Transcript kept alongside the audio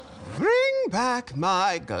back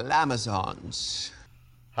my glamazons.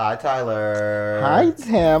 Hi, Tyler. Hi,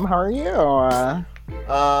 Tim. How are you?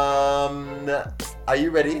 Are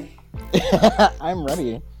you ready? I'm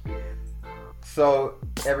ready. So,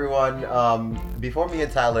 everyone, before me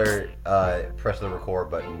and Tyler pressed the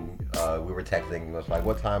record button, we were texting. It was like,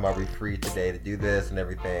 what time are we free today to do this and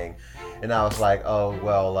everything? And I was like, oh,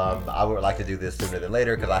 well, I would like to do this sooner than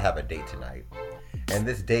later because I have a date tonight. And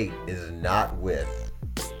this date is not with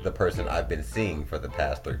the person I've been seeing for the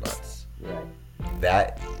past 3 months. Right.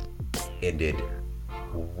 That ended,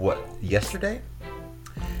 yesterday?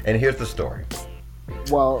 And here's the story.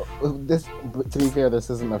 Well, to be fair, this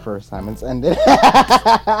isn't the first time it's ended.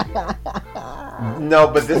 No,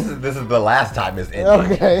 but this is the last time it's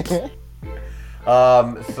ended. Okay.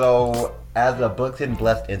 So as a booked and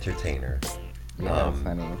blessed entertainer,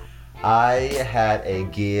 Funny. I had a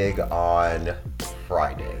gig on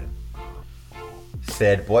Friday.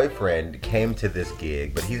 Said boyfriend came to this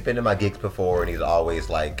gig, but he's been to my gigs before, and he's always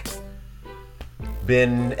like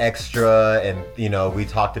been extra, and we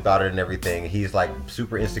talked about it and everything. He's like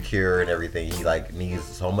super insecure and everything. He like needs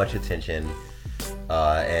so much attention,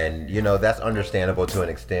 and that's understandable to an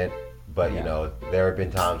extent. But there have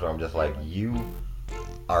been times where I'm just like, you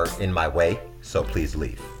are in my way, so please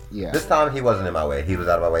leave. Yeah. This time he wasn't in my way. He was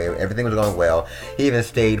out of my way. Everything was going well. He even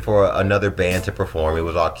stayed for another band to perform. It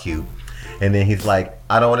was all cute. And then he's like,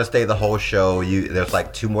 I don't want to stay the whole show. There's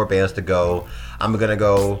like 2 more bands to go. I'm going to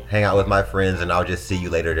go hang out with my friends, and I'll just see you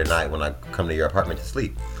later tonight when I come to your apartment to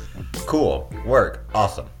sleep. Cool. Work.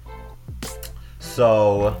 Awesome.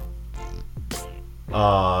 So,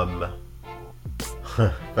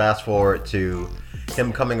 fast forward to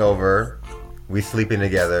him coming over. We sleeping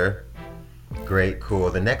together. Great. Cool.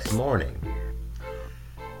 The next morning,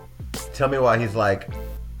 tell me why he's like,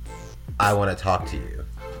 I want to talk to you.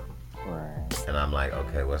 And I'm like,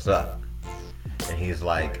 okay, what's up? And he's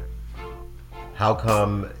like, how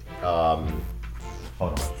come, hold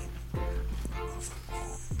on.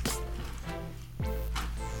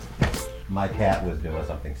 My cat was doing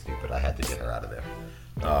something stupid. I had to get her out of there.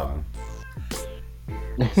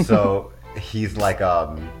 So he's like,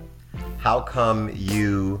 how come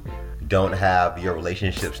you don't have your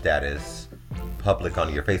relationship status public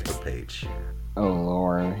on your Facebook page? Oh,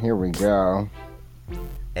 Lord. Here we go.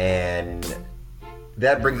 And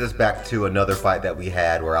that brings us back to another fight that we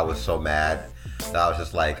had where I was so mad that I was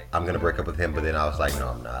just like, I'm going to break up with him. But then I was like, no,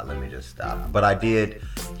 I'm not. Let me just stop. But I did,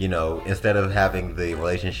 instead of having the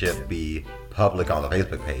relationship be public on the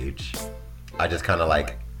Facebook page, I just kind of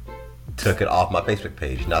like took it off my Facebook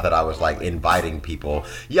page. Not that I was like inviting people.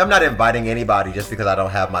 Yeah, I'm not inviting anybody just because I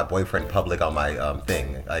don't have my boyfriend public on my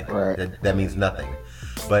thing. Like, right. that means nothing.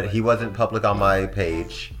 But he wasn't public on my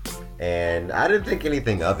page. And I didn't think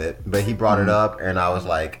anything of it, but he brought it up, and I was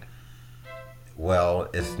like, well,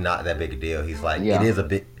 it's not that big a deal. He's like, yeah. It is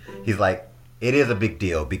a big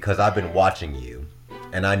deal because I've been watching you,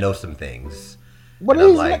 and I know some things. What and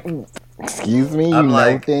is I'm like, excuse me, I'm you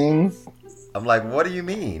like, know things? I'm like, what do you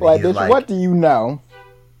mean? Like, bitch, what do you know?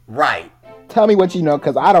 Right. Tell me what you know,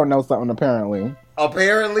 because I don't know something, apparently.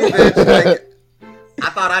 Apparently, bitch, like, I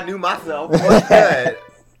thought I knew myself. What's good?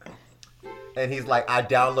 And he's like, I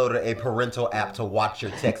downloaded a parental app to watch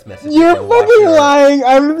your text messages. You're fucking lying.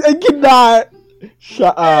 I cannot.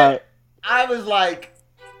 Shut up. I was like,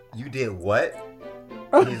 you did what?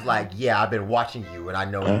 He's like, yeah, I've been watching you and I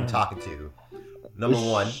know who you're talking to. Number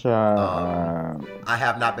one, I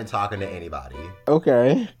have not been talking to anybody.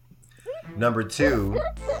 Okay. Number 2,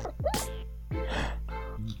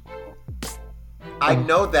 I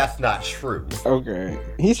know that's not true. Okay.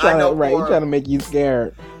 He's trying to make you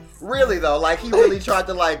scared. Really though, like he really tried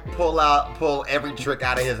to like pull every trick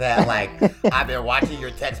out of his hat. Like, I've been watching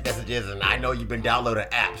your text messages and I know you've been downloading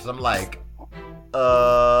apps. I'm like,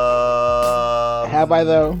 have I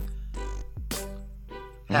though?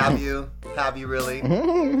 Have you? Have you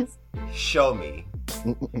really? Show me.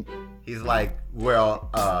 He's like,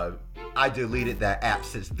 well, I deleted that app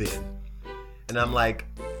since then. And I'm like,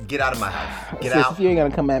 get out of my house. Get out. If you ain't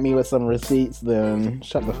gonna come at me with some receipts, then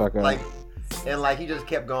shut the fuck up. And like he just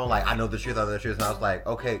kept going like, I know the truth, I know the truth. And I was like,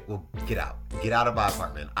 okay, well, get out. Get out of my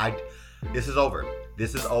apartment. This is over.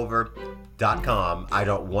 This is over.com. I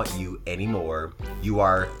don't want you anymore. You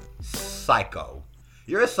are psycho.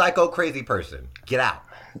 You're a psycho crazy person. Get out.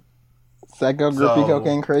 Psycho, groupie,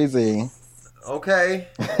 cocaine, crazy. Okay.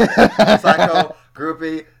 Psycho,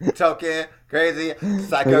 groupie, token, crazy,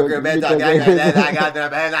 psycho, groupie,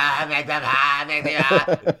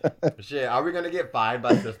 shit, are we gonna get fined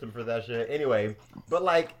by system for that shit? Anyway, but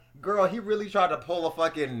like, girl, he really tried to pull a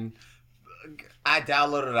fucking, I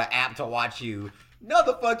downloaded an app to watch you No,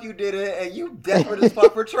 the fuck you didn't, and you desperate as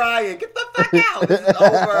fuck for trying. Get the fuck out. This is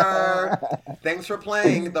over. Thanks for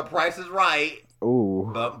playing. The Price is Right.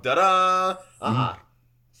 Ooh. Da-da.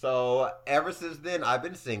 So, ever since then, I've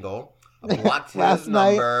been single. I blocked his Last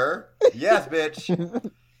night? number. Yes,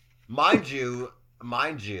 bitch. Mind you.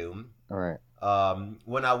 All right.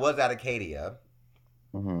 When I was at Acadia,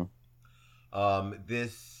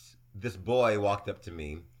 this boy walked up to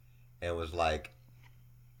me and was like,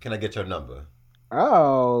 "Can I get your number?"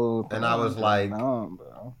 Oh. And I was like, no,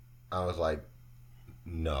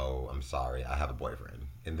 "No, I'm sorry. I have a boyfriend."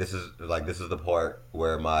 And this is the part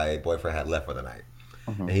where my boyfriend had left for the night.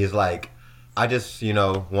 And he's like, "I just,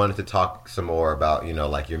 wanted to talk some more about,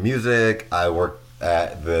 like your music. I work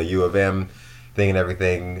at the U of M thing and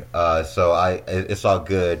everything. So it's all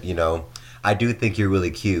good. I do think you're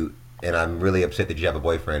really cute, and I'm really upset that you have a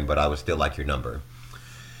boyfriend, but I would still like your number."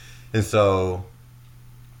 And so,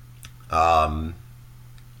 I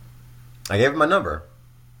gave him my number,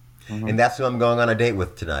 and that's who I'm going on a date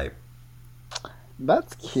with tonight.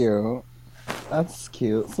 That's cute. That's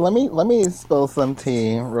cute. So let me spill some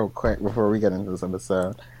tea real quick before we get into this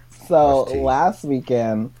episode. So last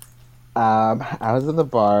weekend, I was at the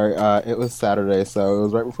bar. It was Saturday, so it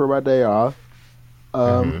was right before my day off.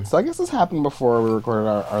 So I guess this happened before we recorded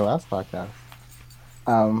our last podcast.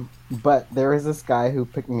 But there was this guy who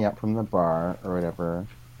picked me up from the bar or whatever.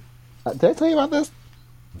 Did I tell you about this?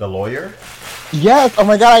 The lawyer? Yes. Oh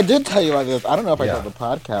my god, I did tell you about this. I don't know if I told the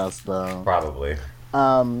podcast though. Probably.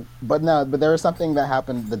 But there was something that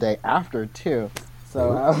happened the day after too.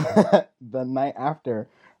 So the night after,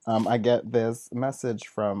 I get this message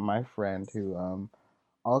from my friend who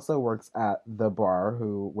also works at the bar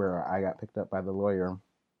where I got picked up by the lawyer.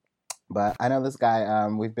 But I know this guy.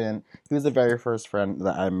 He was the very first friend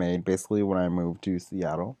that I made basically when I moved to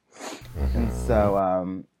Seattle. And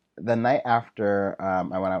so the night after I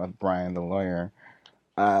went out with Brian, the lawyer,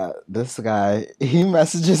 this guy, he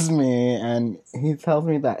messages me and he tells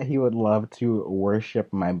me that he would love to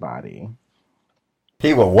worship my body.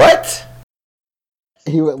 He would what?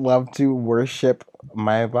 He would love to worship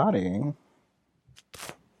my body.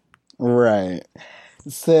 Right.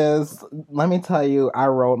 Says, let me tell you, I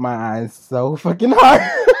rolled my eyes so fucking hard.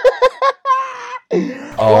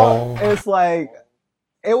 Oh. Well, it's like,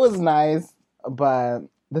 it was nice, but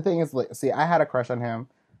the thing is, like, see, I had a crush on him.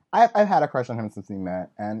 I've had a crush on him since we met,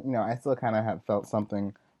 and, I still kind of have felt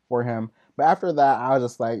something for him. But after that, I was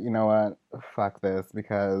just like, you know what, fuck this,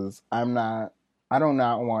 because I do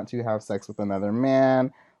not want to have sex with another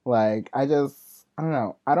man. Like, I don't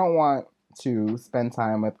know. I don't want to spend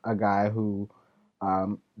time with a guy who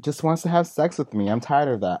just wants to have sex with me. I'm tired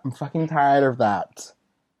of that. I'm fucking tired of that.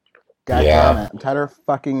 God damn it. I'm tired of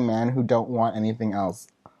fucking men who don't want anything else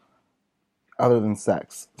other than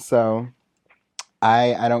sex. So,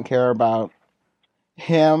 I don't care about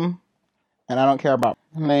him, and I don't care about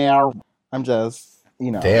male. I'm just,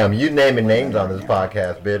 Damn, you naming names on this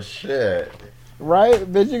podcast, bitch. Shit. Right?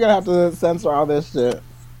 Bitch, you're gonna have to censor all this shit.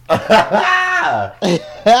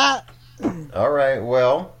 All right,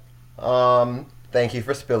 well, thank you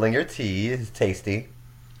for spilling your tea. It's tasty.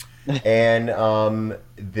 And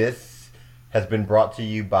this has been brought to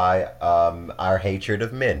you by our hatred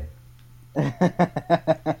of men.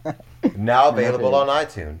 Now available on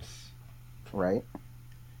iTunes. Right.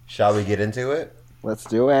 Shall we get into it? Let's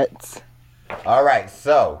do it. All right,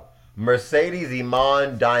 so Mercedes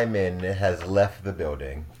Iman Diamond has left the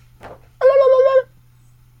building.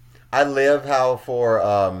 I live how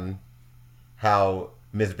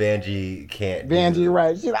Miss Vanjie can't. Vanjie,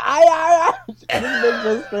 right? She's She's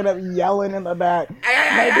just straight up yelling in the back.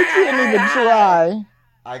 Like, you can't even try.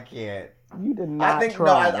 I can't. You did not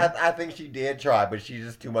try. No, I think she did try, but she's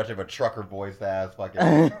just too much of a trucker voice ass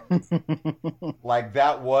fucking. Like,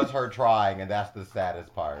 that was her trying, and that's the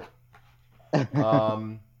saddest part.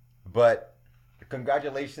 But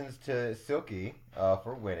congratulations to Silky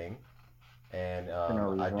for winning. And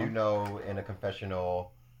I do know in a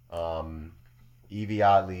confessional, Evie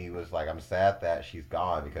Oddly was like, I'm sad that she's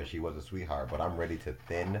gone because she was a sweetheart, but I'm ready to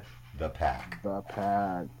thin the pack. The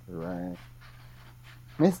pack, right.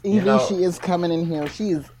 Miss Evie, she is coming in here. She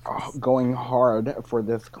is going hard for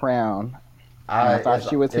this crown. I thought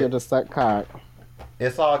she was here to suck cock.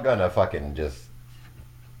 It's all gonna fucking just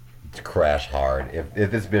crash hard.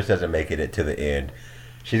 If this bitch doesn't make it to the end,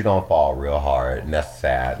 she's gonna fall real hard, and that's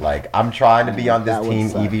sad. Like, I'm trying to be on this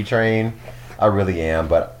Team Evie train. I really am,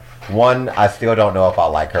 but one, I still don't know if I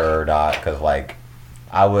like her or not, because, like,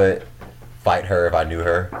 I would fight her if I knew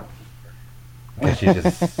her. Because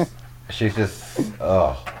she's just,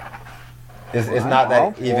 ugh. It's not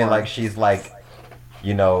that even, like, she's, like,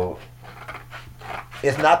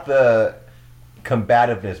 it's not the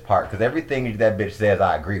combativeness part, because everything that bitch says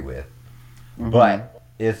I agree with. Mm-hmm. But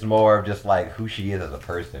it's more of just like who she is as a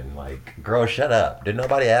person. Like, girl, shut up. Did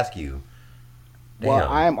nobody ask you? Damn. Well,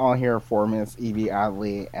 I'm all here for Miss Evie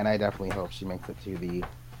Oddly, and I definitely hope she makes it to the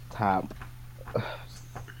top.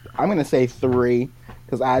 I'm gonna say 3,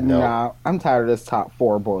 because I'm tired of this top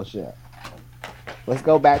 4 bullshit. Let's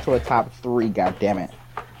go back to a top 3, goddammit.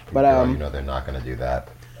 But girl, you know they're not gonna do that.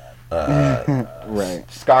 Right.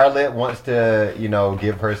 Scarlett wants to,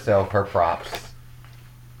 give herself her props.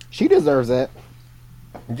 She deserves it.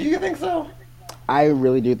 Do you think so? I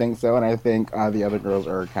really do think so, and I think the other girls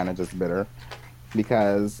are kind of just bitter.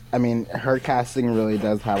 Because, I mean, her casting really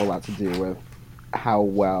does have a lot to do with how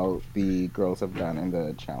well the girls have done in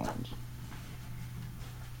the challenge.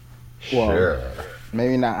 Sure. Well,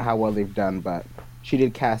 maybe not how well they've done, but she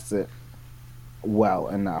did cast it well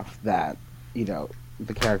enough that, the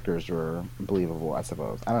characters were believable, I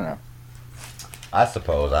suppose. I don't know. I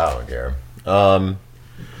suppose. I don't care.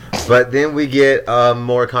 But then we get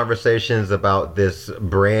more conversations about this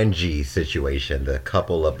Brangie situation, the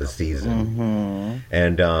couple of the season. Mm-hmm.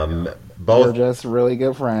 And both... They're just really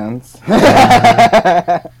good friends.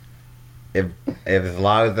 if as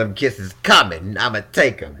long as them kisses coming, I'ma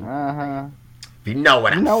take them. Uh-huh. If you know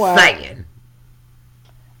what I'm saying.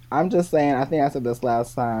 I'm just saying, I think I said this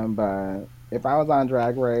last time, but if I was on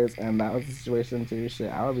Drag Race and that was the situation too,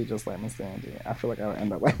 shit, I would be just like Miss Vanjie. I feel like I would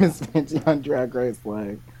end up like Miss Vanjie on Drag Race,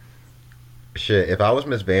 like... Shit, if I was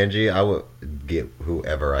Miss Vanjie, I would get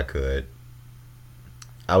whoever I could.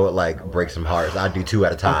 I would, break some hearts. I'd do 2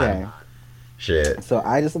 at a time. Okay. Shit. So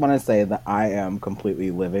I just want to say that I am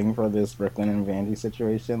completely living for this Brooklyn and Vanjie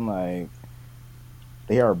situation. Like,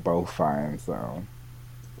 they are both fine, so...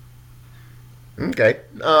 Okay.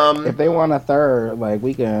 If they want a third,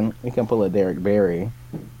 we can pull a Derek Barry.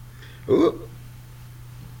 Ooh.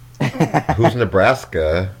 Who's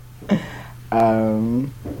Nebraska?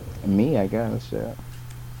 Me, I guess. Shit.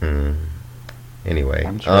 Anyway,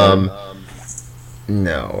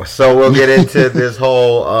 no. So we'll get into this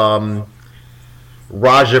whole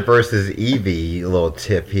Raja versus Evie little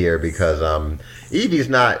tip here, because Evie's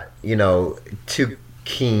not too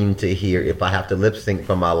keen to hear if I have to lip sync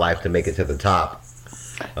for my life to make it to the top.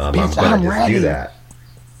 I'm gonna just do that.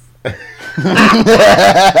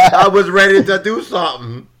 I was ready to do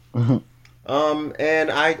something.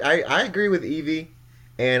 And I agree with Evie,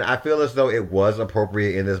 and I feel as though it was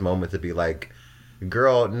appropriate in this moment to be like,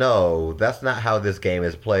 girl, no, that's not how this game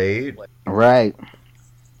is played. Right.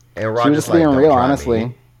 And Roger's just being real, honestly.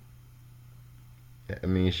 Me. I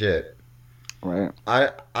mean, shit. Right.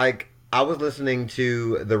 I was listening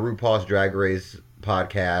to the RuPaul's Drag Race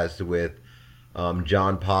podcast with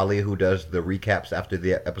John Polly, who does the recaps after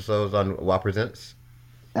the episodes on WoW Presents.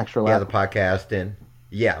 Extra Yeah, the podcast,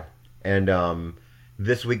 and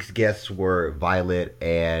this week's guests were Violet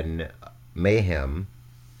and Mayhem,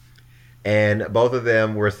 and both of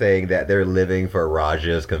them were saying that they're living for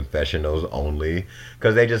Raja's confessionals only,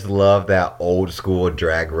 because they just love that old school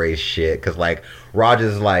Drag Race shit. Because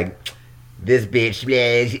Raja's this bitch,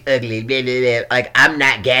 blah, she ugly, blah, blah, blah. I'm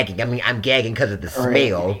not gagging. I mean, I'm gagging because of the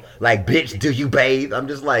smell. Bitch, do you bathe? I'm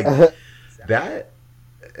just that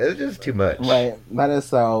is just too much. Right. That is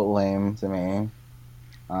so lame to me,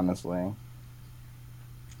 honestly.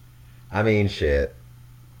 I mean, shit.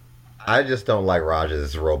 I just don't like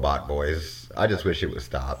Raja's robot voice. I just wish it would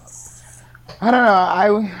stop. I don't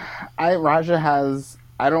know. Raja has...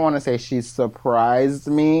 I don't want to say she's surprised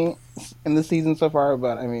me in the season so far,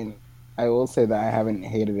 but I mean... I will say that I haven't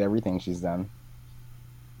hated everything she's done.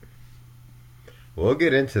 We'll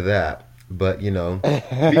get into that, but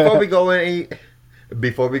before we go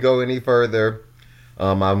any further,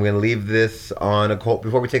 I'm going to leave this on a quote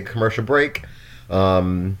before we take a commercial break.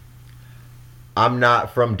 I'm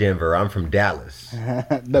not from Denver. I'm from Dallas.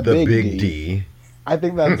 the big D. I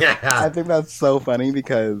think that's so funny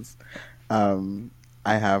because I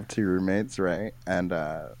have 2 roommates, right? And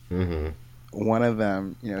one of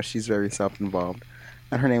them, she's very self-involved.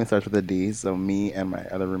 And her name starts with a D, so me and my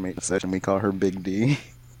other roommate such, and we call her Big D.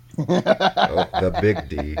 Oh, the Big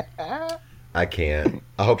D. I can't.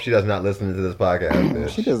 I hope she does not listen to this podcast, bitch.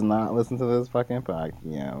 She does not listen to this fucking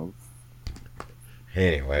podcast.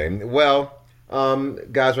 Anyway, well,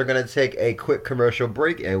 guys, we're going to take a quick commercial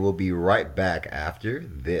break, and we'll be right back after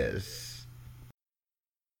this.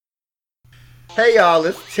 Hey, y'all,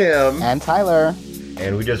 it's Tim. And Tyler.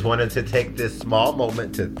 And we just wanted to take this small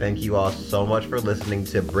moment to thank you all so much for listening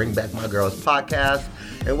to Bring Back My Girls podcast.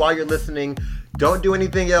 And while you're listening, Don't do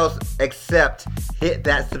anything else except hit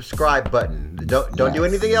that subscribe button. Don't do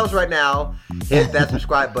anything else right now. Hit that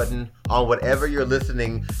subscribe button on whatever you're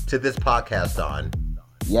listening to this podcast on.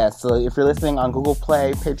 Yes, so if you're listening on Google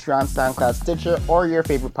Play, Patreon, SoundCloud, Stitcher, or your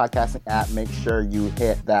favorite podcasting app, make sure you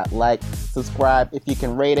hit that like, subscribe. If you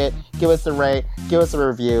can rate it, give us a rate, give us a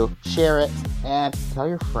review, share it, and tell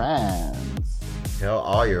your friends. Tell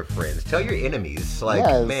all your friends. Tell your enemies. Like,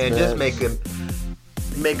 yes, man, just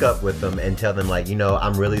make up with them and tell them, like, you know,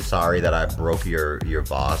 I'm really sorry that I broke your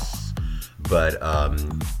boss, but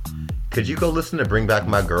could you go listen to Bring Back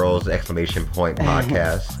My Girls!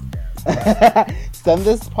 podcast? Send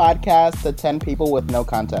this podcast to 10 people with no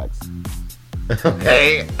context.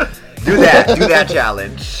 Okay, do that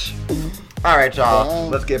challenge. All right, y'all,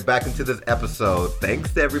 let's get back into this episode.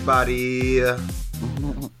 Thanks to everybody.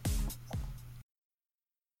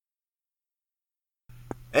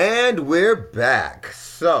 And we're back.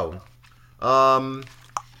 So, the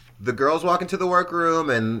girls walk into the workroom,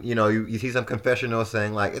 and you know you see some confessional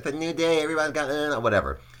saying like, "It's a new day, everybody's got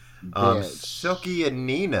whatever." Silky and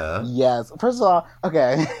Nina. Yes. First of all,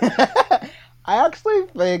 okay. I actually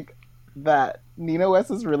think that Nina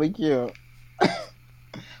West is really cute.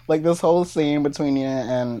 Like this whole scene between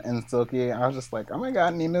Nina and Silky, I was just like, oh my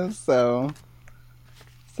god, Nina's so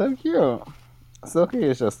cute. Silky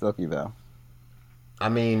is just Silky though. I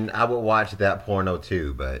mean, I would watch that porno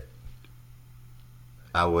too, but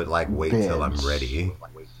I would like wait till I'm ready.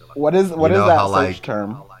 What is that search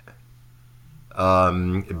term?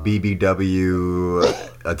 BBW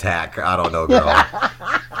attack. I don't know, girl.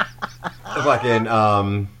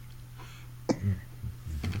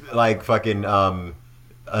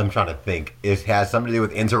 I'm trying to think. It has something to do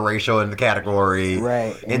with interracial in the category.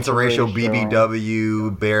 Right. Interracial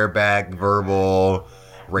BBW, bareback, verbal,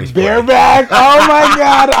 race. Bareback? Oh my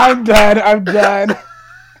god, I'm done.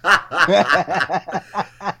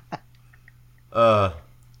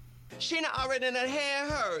 She not already done had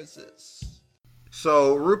hers.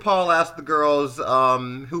 So RuPaul asked the girls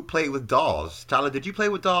who played with dolls. Tyler, did you play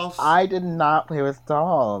with dolls? I did not play with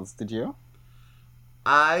dolls. Did you?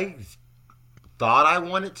 I thought I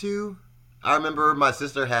wanted to. I remember my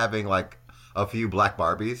sister having like a few black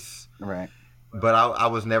Barbies. Right. But I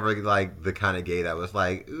was never like the kind of gay that was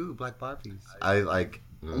like, ooh, black Barbies. My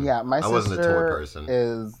sister wasn't a toy person.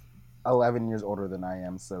 Is 11 years older than I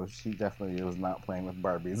am, so she definitely was not playing with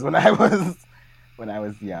Barbies when I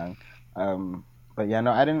was young. But yeah,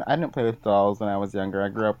 no, I didn't play with dolls when I was younger. I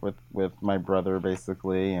grew up with my brother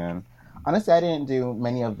basically, and honestly, I didn't do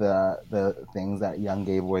many of the things that young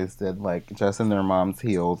gay boys did, like dress in their mom's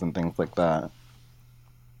heels and things like that.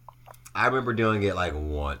 I remember doing it like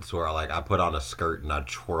once, where like I put on a skirt and I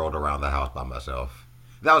twirled around the house by myself.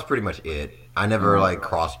 That was pretty much it. I never like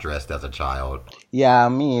cross-dressed as a child. Yeah,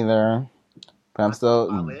 me either. But I'm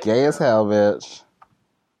still gay as hell, bitch.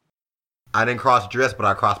 I didn't cross-dress, but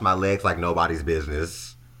I crossed my legs like nobody's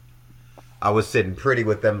business. I was sitting pretty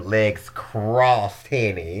with them legs crossed,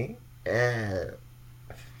 Henny. Anyway,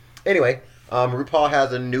 RuPaul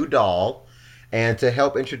has a new doll. And to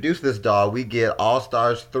help introduce this doll, we get All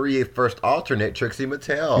Stars 3 first alternate, Trixie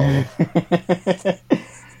Mattel.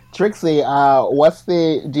 Trixie,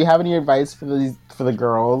 do you have any advice for the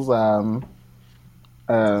girls? I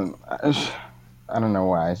don't know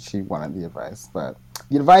why she wanted the advice, but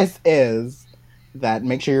the advice is that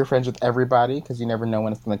make sure you're friends with everybody, because you never know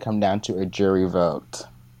when it's going to come down to a jury vote.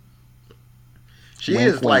 She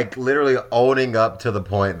is like literally owning up to the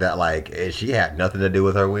point that like she had nothing to do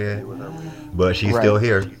with her win, but she's still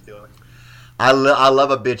here. I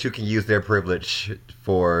love a bitch who can use their privilege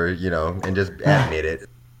for, you know, and just admit it.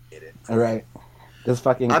 All right. Just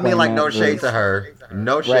fucking. I mean, like, no shade to her.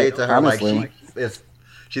 No shade to her. Honestly. Like,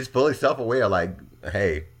 she's fully self-aware. Like,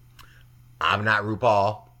 hey, I'm not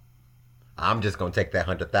RuPaul. I'm just gonna take that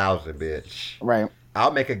 100,000, bitch. Right.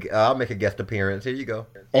 I'll make a guest appearance. Here you go.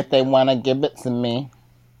 If they want to give it to me.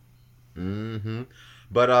 Mm-hmm.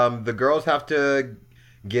 But the girls have to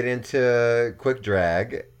get into quick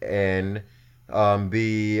drag and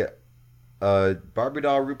be Barbie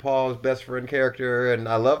doll RuPaul's best friend character, and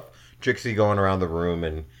I love Trixie going around the room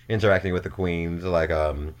and interacting with the queens. Like,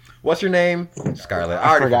 what's your name? Scarlett.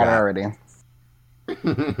 I forgot already.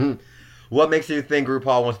 What makes you think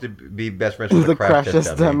RuPaul wants to be best friends with the crash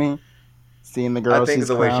test dummy? Seeing the girl. I think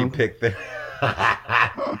the way she picked the.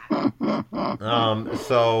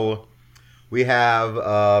 So we have.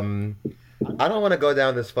 I don't want to go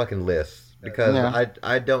down this fucking list because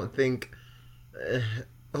I don't think.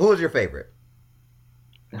 Who is your favorite?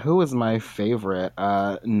 Who is my favorite?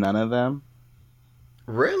 None of them.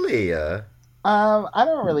 Really? I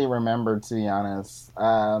don't really remember, to be honest.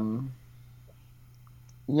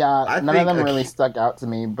 Yeah, none of them really stuck out to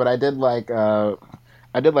me, but I did like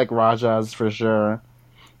Raja's for sure.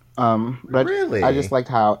 But really? I just liked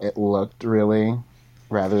how it looked, really,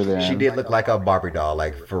 rather than she did look like a Barbie doll,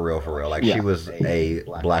 like for real. Like she was a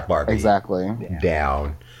black Barbie. Exactly.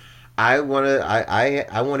 Down. I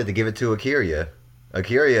wanted to give it to Akira.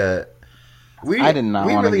 Akira. I did not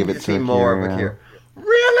want to give it to Akira. More of Akira.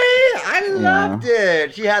 Really? I loved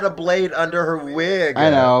it. She had a blade under her wig. I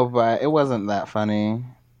know, but it wasn't that funny.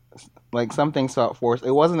 Like, some things felt forced.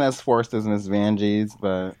 It wasn't as forced as Miss Vanjie's,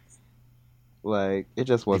 but like it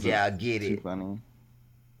just wasn't too funny.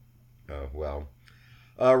 Oh well.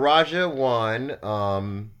 Raja won,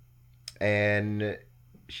 and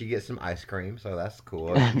she gets some ice cream, so that's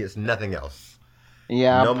cool. She gets nothing else.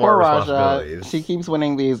 Yeah, no poor more Raja. responsibilities. She keeps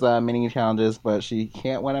winning these mini challenges, but she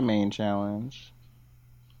can't win a main challenge.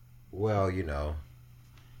 Well,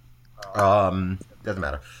 doesn't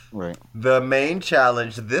matter. Right. The main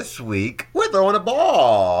challenge this week, we're throwing a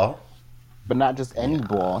ball. But not just any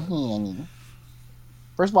ball.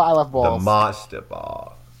 First of all, I love balls. The monster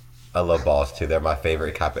ball. I love balls too. They're my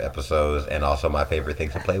favorite type of episodes, and also my favorite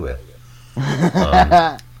things to play with.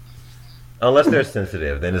 Unless they're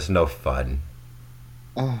sensitive, then it's no fun.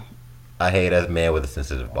 I hate as a man with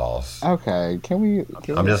sensitive balls. Okay, can we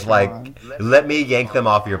I'm just like, let me yank them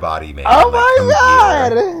off your body, man. Oh my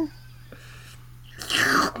god!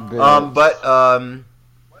 But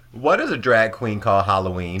what does a drag queen call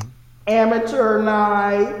Halloween? Amateur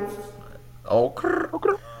night. Okay.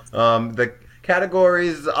 The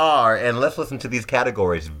categories are, and let's listen to these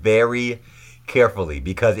categories very carefully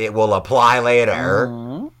because it will apply later.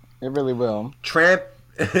 Mm-hmm. It really will.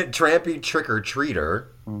 Trampy trick-or-treater.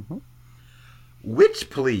 Mm-hmm. Witch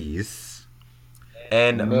please.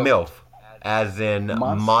 And MILF. As in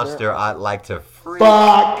monster I'd like to free.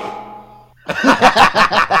 Fuck!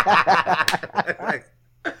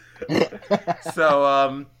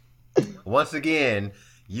 So, once again,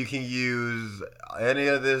 you can use any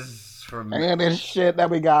of this from... Any of this shit that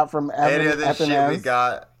we got from any of this shit we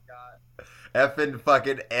got. Effing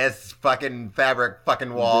fucking S fucking fabric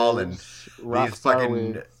fucking wall and these fucking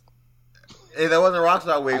wigs. There wasn't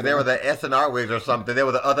Rockstar wigs. They were the S&R wigs or something. They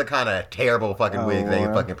were the other kind of terrible fucking wigs they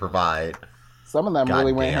fucking provide. Some of them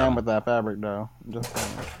really went ham with that fabric though. Just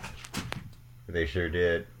saying. They sure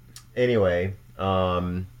did. Anyway,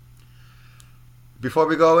 before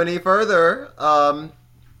we go any further,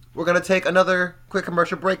 we're gonna take another quick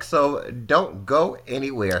commercial break. So don't go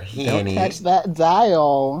anywhere, Henny. Don't touch that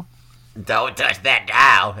dial. Don't touch that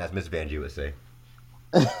dial, as Miss Vanjie would say.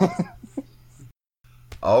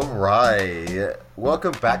 All right.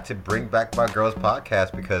 Welcome back to Bring Back My Girls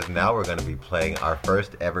podcast, because now we're going to be playing our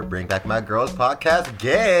first ever Bring Back My Girls podcast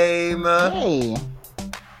game. Hey.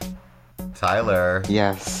 Tyler.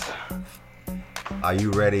 Yes. Are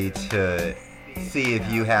you ready to see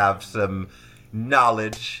if you have some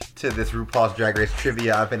knowledge to this RuPaul's Drag Race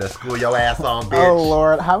trivia I'm finna school your ass on, bitch? Oh,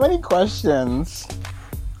 Lord. How many questions?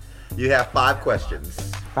 You have 5 questions.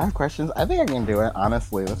 5 questions? I think I can do it,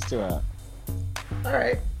 honestly. Let's do it. All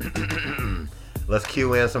right. Let's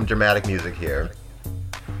cue in some dramatic music here.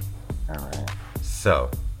 All right. So,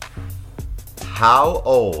 how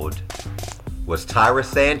old was Tyra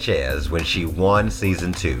Sanchez when she won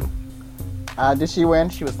season 2? Did she win?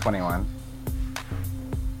 She was 21.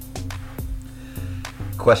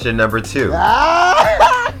 Question number 2.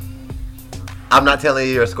 I'm not telling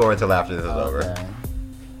you your score until after this is over.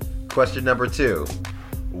 Question number 2.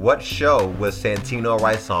 What show was Santino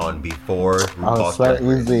Rice on before RuPaul's Drag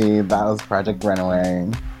Race? Easy. That was Project Runaway.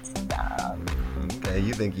 Okay,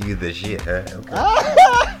 you think you the shit, huh?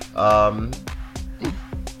 Okay.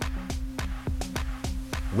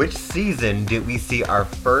 Which season did we see our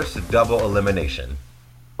first double elimination?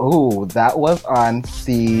 Ooh, that was on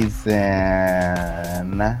season...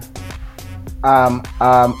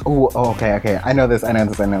 okay. I know this.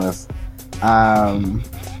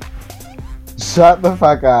 Shut the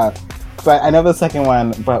fuck up. But I know the second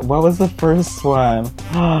one, but what was the first one?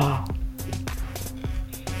 Oh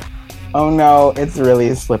no, it's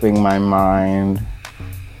really slipping my mind.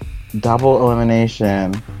 Double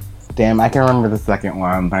elimination. Damn, I can remember the second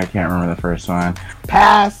one, but I can't remember the first one.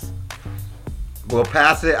 Pass! We'll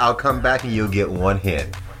pass it, I'll come back and you'll get 1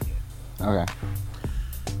 hint. Okay.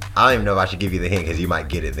 I don't even know if I should give you the hint because you might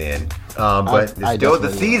get it then. But it's still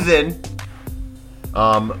the season.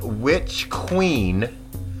 Which queen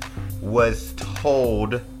was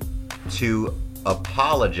told to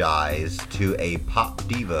apologize to a pop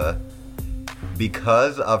diva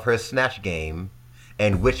because of her snatch game,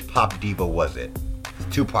 and which pop diva was it?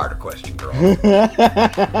 It's a 2-parter question, girl.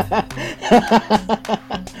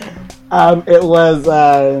 It was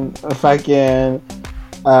fucking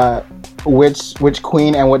which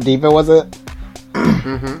queen and what diva was it?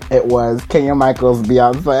 Mm-hmm. It was Kenya Michaels,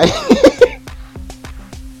 Beyonce.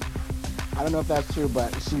 I don't know if that's true,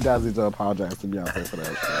 but she does need to apologize to Beyonce for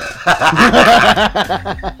that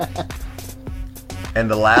shit. And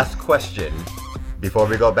the last question, before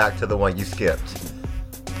we go back to the one you skipped.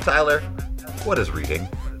 Tyler, what is reading?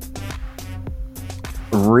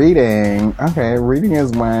 Reading. Okay, reading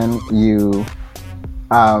is when you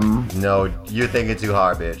No, you're thinking too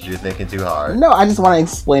hard, bitch. You're thinking too hard. No, I just want to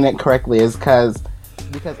explain it correctly is because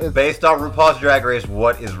it's Based on RuPaul's Drag Race,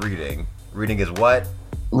 what is reading? Reading is what?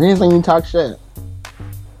 reading is when you talk shit.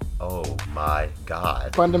 Oh my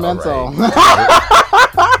god. Fundamental. All right.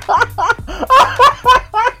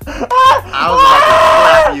 I was about to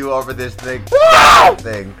slap you over this thing.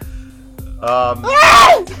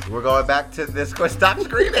 We're going back to this question. Stop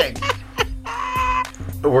screaming.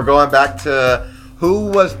 We're going back to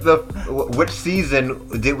which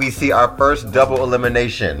season did we see our first double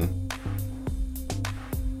elimination?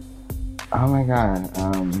 Oh my god.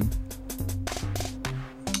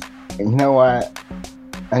 You know what?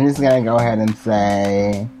 I'm just gonna go ahead and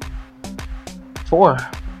say 4.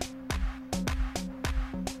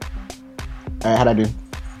 Alright, how'd I do?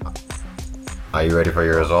 Are you ready for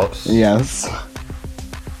your results? Yes.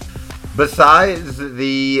 Besides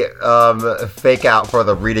the fake out for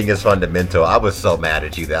the reading is fundamental, I was so mad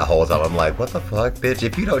at you that whole time. I'm like, what the fuck, bitch?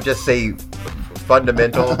 If you don't just say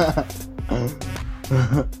fundamental.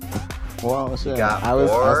 Well, shit. got I was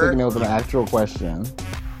 4. thinking it was an actual question.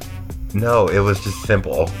 No, it was just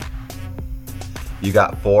simple. You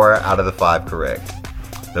got 4 out of the 5 correct.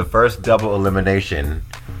 The first double elimination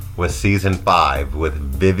was season 5 with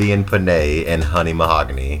Vivian Panay and Honey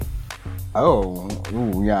Mahogany. Oh,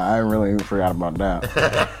 ooh, yeah, I really forgot about that.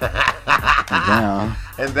 Damn.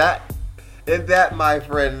 And that, my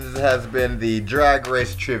friends, has been the Drag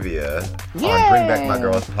Race Trivia on Bring Back My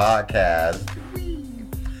Girls podcast.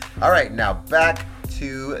 All right, now back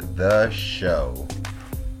to the show.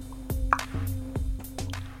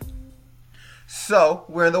 So,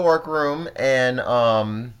 we're in the workroom, and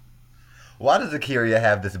why does Akira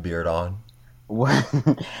have this beard on? What?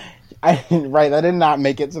 Right, that did not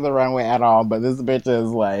make it to the runway at all, but this bitch is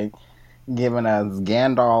like giving us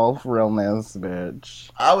Gandalf realness, bitch.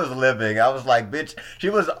 I was living. I was like, bitch, she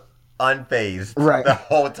was unfazed Right. the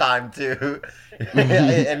whole time too.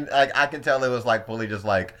 And like I can tell it was like fully just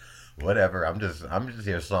like, whatever, I'm just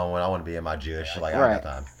here someone. I want to be in my Jewish. Like, I Right.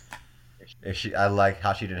 got time. I like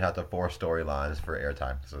how she didn't have to force storylines for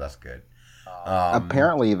airtime, so that's good.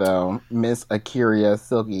 Apparently, though, Miss Akira,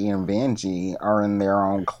 Silky, and Vanjie are in their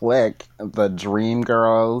own clique, the Dream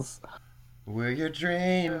Girls. We're your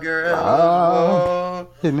dream girls. Oh.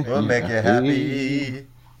 Whoa. We'll make you happy.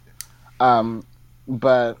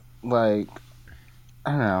 But like,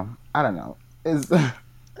 I don't know. I don't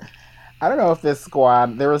know if this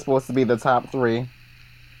squad, they were supposed to be the top 3.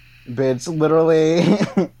 Bitch, literally,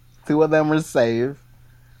 2 of them were safe.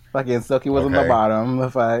 Fucking Silky was on the Okay. bottom.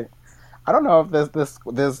 The fact, I don't know if this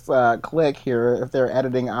clique here, if their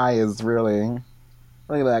editing eye is really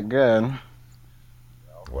that good. I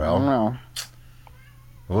don't Well, know.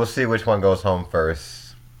 we'll see which one goes home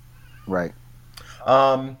first. Right.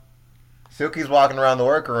 Silky's walking around the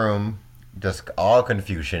workroom, just all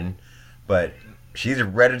confusion, but she's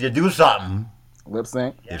ready to do something Lip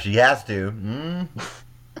sync. if she has to.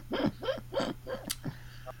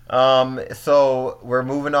 So we're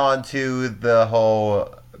moving on to the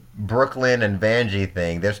whole Brooklyn and Vanjie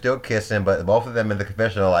thing. They're still kissing, but both of them in the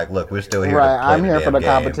confessional are like, "Look, we're still here Right. to play I'm here for the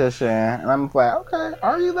damn game." competition, and I'm like, okay,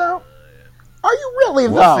 are you though? Are you really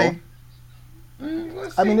We'll though? see.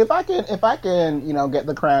 We'll I mean, see. if I can, get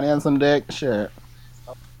the crown and some dick, shit.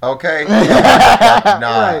 Okay. Nah.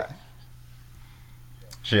 Right.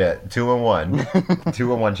 Shit. 2-1.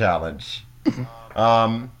 2-1 challenge.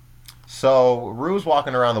 So Rue's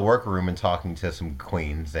walking around the workroom and talking to some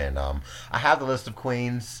queens, and I have the list of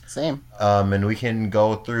queens, Same. and we can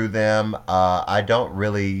go through them. I don't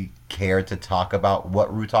really care to talk about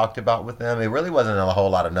what Rue talked about with them. It really wasn't a whole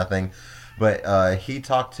lot of nothing, but he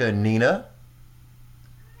talked to Nina.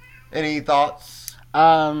 Any thoughts?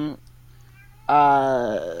 Not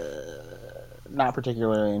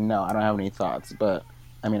particularly. No, I don't have any thoughts, but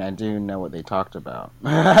I mean, I do know what they talked about.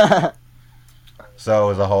 So it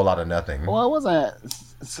was a whole lot of nothing. Well, it wasn't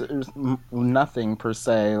nothing per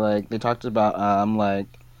se. Like they talked about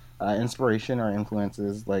inspiration or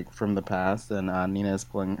influences like from the past, and Nina is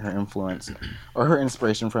pulling her influence or her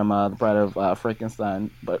inspiration from the Bride of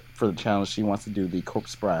Frankenstein. But for the challenge, she wants to do the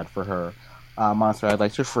Corpse Bride for her monster I'd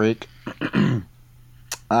like to freak.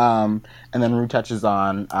 And then Rue touches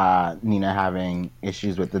on Nina having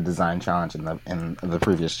issues with the design challenge in the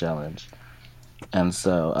previous challenge. And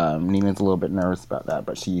so Nina's a little bit nervous about that,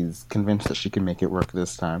 but she's convinced that she can make it work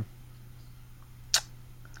this time.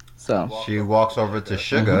 So she walks over to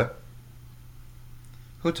Sugar,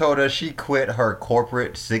 who told her she quit her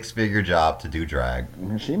corporate 6-figure job to do drag.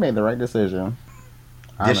 She made the right decision.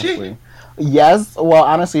 Honestly. Did she? Yes. Well,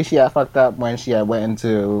 honestly, she had fucked up when she had went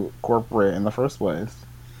into corporate in the first place.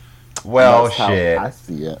 Well, That's shit. how I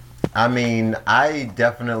see it. I mean, I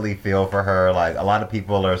definitely feel for her. Like, a lot of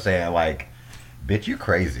people are saying, like, bitch, you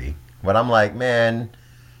crazy. But I'm like, man,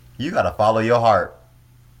 you gotta follow your heart.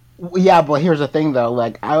 Yeah, but here's the thing, though.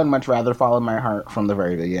 Like, I would much rather follow my heart from the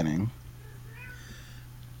very beginning.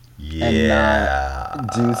 Yeah. And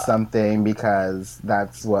not do something because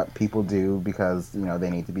that's what people do because, you know,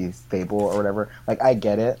 they need to be stable or whatever. Like, I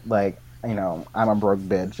get it. Like, you know, I'm a broke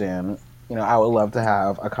bitch and, you know, I would love to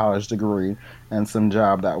have a college degree and some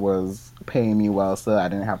job that was paying me well so I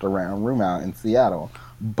didn't have to rent a room out in Seattle.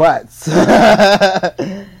 But,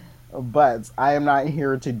 but I am not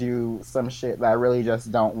here to do some shit that I really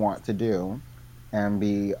just don't want to do and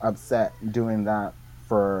be upset doing that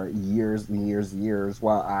for years and years and years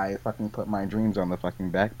while I fucking put my dreams on the fucking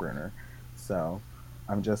back burner. So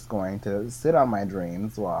I'm just going to sit on my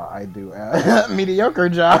dreams while I do a mediocre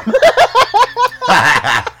job.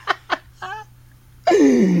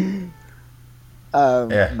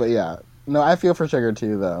 Yeah. But yeah. No, I feel for Sugar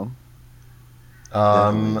too, though.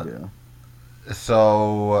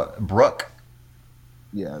 So Brooke.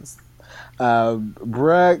 Yes.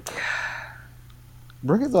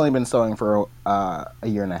 Brooke has only been sewing for a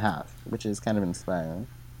year and a half, which is kind of inspiring.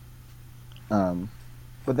 But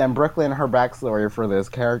then Brooklyn, her backstory for this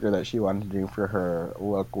character that she wanted to do for her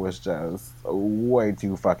look was just way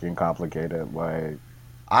too fucking complicated. Like,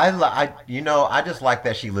 I just like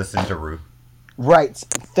that she listened to Rue. Right.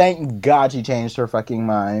 Thank God she changed her fucking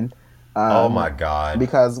mind. Oh my God.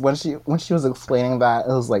 Because when she was explaining that,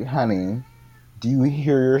 it was like, honey, do you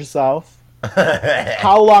hear yourself?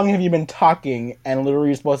 How long have you been talking and literally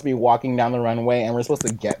you're supposed to be walking down the runway and we're supposed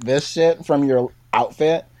to get this shit from your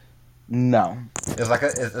outfit? No. It's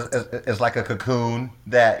like a cocoon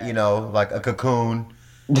that, you know, like a cocoon.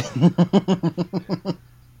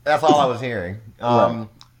 That's all I was hearing. Right.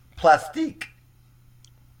 Plastique.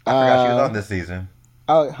 I forgot she was on this season.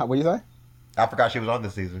 Oh, what do you say? I forgot she was on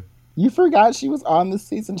this season. You forgot she was on this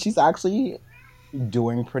season? She's actually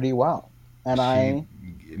doing pretty well. And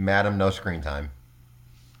Madam, no screen time.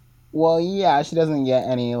 Well, yeah, she doesn't get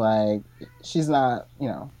any, like, she's not, you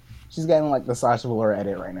know, she's getting, like, the Sasha Velour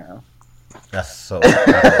edit right now. That's so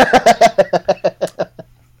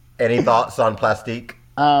Any thoughts on Plastique?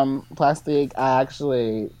 Plastique, I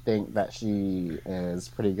actually think that she is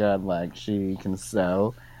pretty good. Like, she can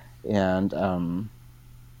sew, and,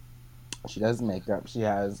 she does makeup. She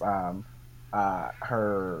has,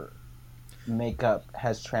 her makeup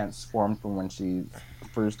has transformed from when she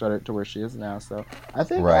first started to where she is now. So I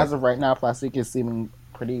think as of right now, Plastique is seeming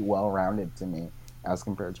pretty well-rounded to me as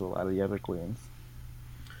compared to a lot of the other queens.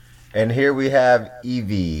 And here we have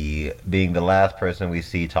Evie being the last person we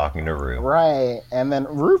see talking to Rue. Right. And then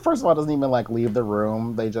Rue, first of all, doesn't even, like, leave the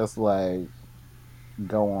room. They just, like,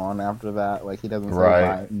 go on after that. Like, he doesn't say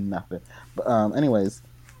bye, nothing. But, anyways.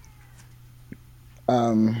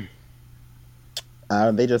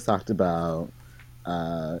 They just talked about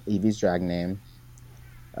Evie's drag name.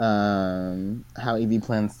 How Evie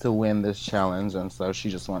plans to win this challenge. And so she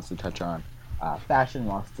just wants to touch on fashion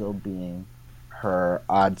while still being her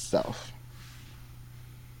odd self.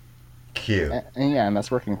 Cute. And that's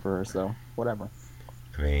working for her, so whatever.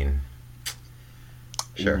 I mean,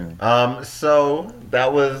 sure. Mm-hmm. So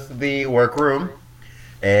that was the workroom,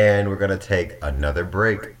 and we're gonna take another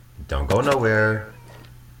break. Don't go nowhere.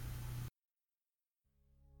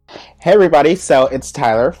 Hey everybody, so it's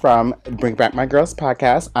Tyler from Bring Back My Girls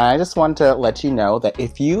podcast. I just want to let you know that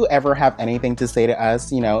if you ever have anything to say to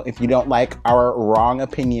us, you know, if you don't like our wrong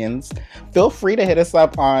opinions, feel free to hit us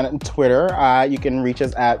up on Twitter. You can reach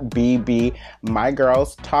us at BB My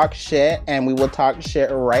Girls Talk Shit, and we will talk shit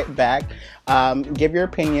right back. Give your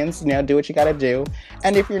opinions, you know, do what you gotta do.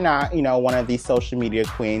 And if you're not, you know, one of these social media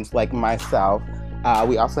queens like myself,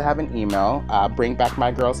 we also have an email,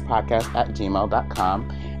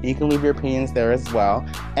 bringbackmygirlspodcast@gmail.com. You can leave your opinions there as well,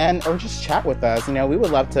 or just chat with us. You know, we would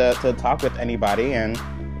love to talk with anybody and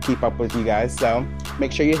keep up with you guys. So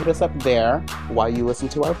make sure you hit us up there while you listen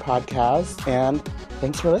to our podcast. And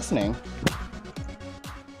thanks for listening.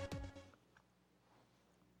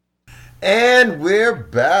 And we're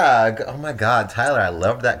back. Oh my God, Tyler, I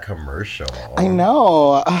love that commercial. I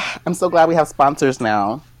know. I'm so glad we have sponsors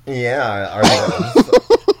now. Yeah, our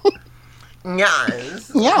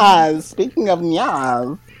Yes. Yeah, speaking of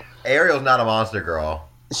Nyaz. Ariel's not a monster girl.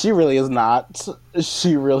 She really is not.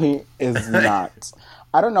 She really is not.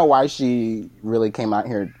 I don't know why she really came out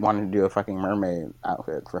here wanting to do a fucking mermaid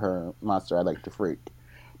outfit for her monster I Like to Freak.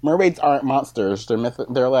 Mermaids aren't monsters.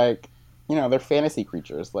 They're like, you know, they're fantasy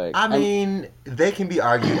creatures. Like, I mean, they can be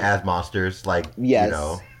argued as monsters, like, yes. you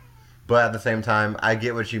know. But at the same time, I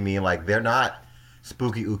get what you mean. Like, they're not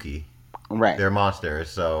spooky ooky. Right. They're monsters.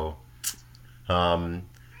 So,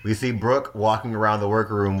 we see Brooke walking around the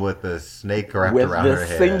workroom with a snake wrapped around her head. With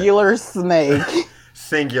the singular snake.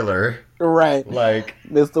 Singular. Right. Like,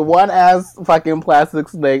 this the one ass fucking plastic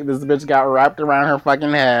snake this bitch got wrapped around her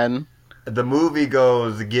fucking head. The movie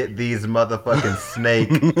goes, get these motherfucking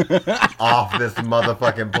snake off this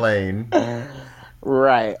motherfucking plane.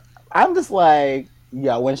 Right. I'm just like,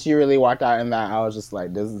 yeah, when she really walked out in that, I was just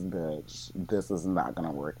like, this is not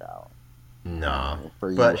gonna work out. Nah.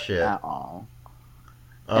 For you but shit. at all.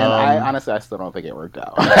 And I still don't think it worked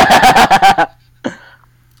out.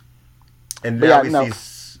 And now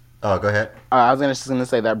see... Oh, go ahead. I was just gonna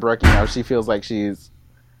say that Brooke, you know, she feels like she's...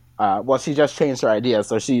 well, she just changed her idea,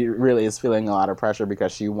 so she really is feeling a lot of pressure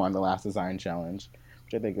because she won the last design challenge,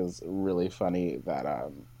 which I think is really funny. That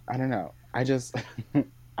I don't know. I just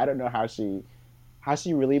I don't know how she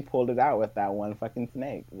really pulled it out with that one fucking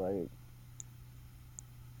snake. Like,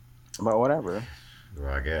 but whatever.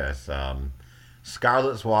 Well, I guess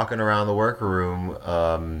Scarlett's walking around the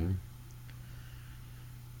workroom,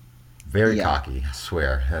 very cocky. I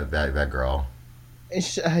swear that girl.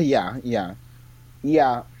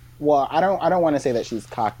 Yeah. Well, I don't want to say that she's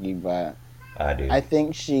cocky, but I do. I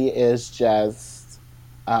think she is just.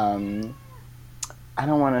 I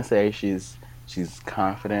don't want to say she's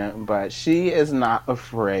confident, but she is not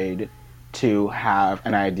afraid to have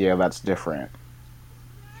an idea that's different.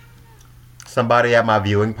 Somebody at my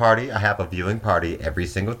viewing party. I have a viewing party every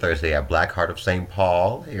single Thursday at Black Heart of St.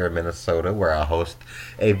 Paul here in Minnesota, where I host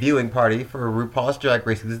a viewing party for RuPaul's Drag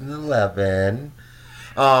Race season 11.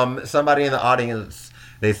 Somebody in the audience,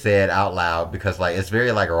 they said out loud, because like it's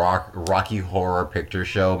very like Rocky Horror Picture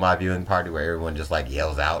Show, my viewing party, where everyone just like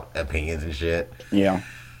yells out opinions and shit. Yeah.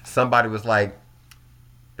 Somebody was like,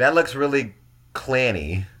 that looks really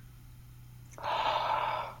clanny.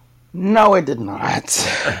 No, it did not.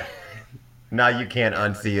 Now you can't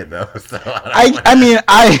unsee it though. So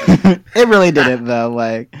it really didn't though.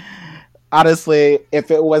 Like, honestly,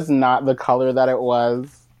 if it was not the color that it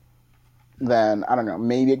was, then I don't know.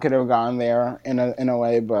 Maybe it could have gone there in a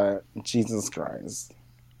way, but Jesus Christ.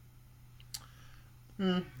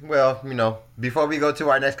 Well, you know, before we go to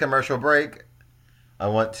our next commercial break, I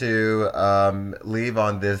want to leave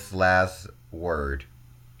on this last word.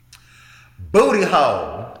 Booty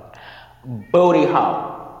hole. Booty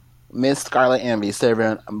hole. Miss Scarlet Envy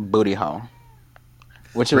serving booty hole.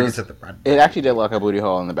 Which it actually did look like a booty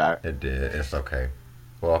hole in the back. It did. It's okay.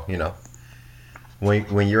 Well, you know,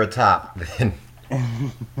 when you're a top, then.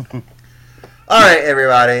 All right,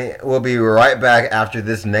 everybody. We'll be right back after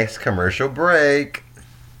this next commercial break.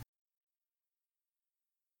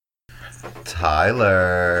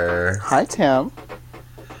 Tyler. Hi, Tim.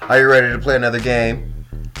 Are you ready to play another game?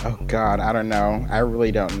 Oh, God. I don't know. I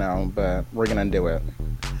really don't know, but we're going to do it.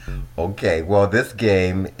 Okay, well, this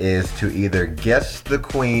game is to either guess the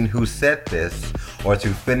queen who said this or to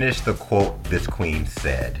finish the quote this queen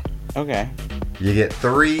said. Okay. You get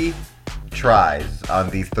 3 tries on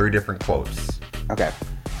these 3 different quotes. Okay.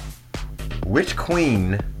 Which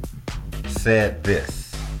queen said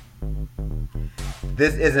this?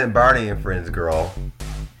 This isn't Barney and Friends, girl.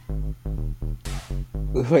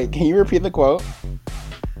 Wait, can you repeat the quote?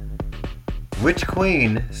 Which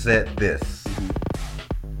queen said this?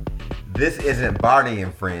 This isn't Barney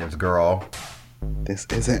and Friends, girl. This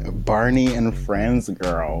isn't Barney and Friends,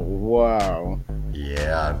 girl. Whoa.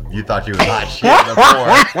 Yeah, you thought you was hot shit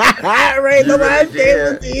before. Right, the last game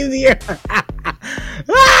was easier.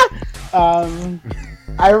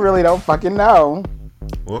 I really don't fucking know.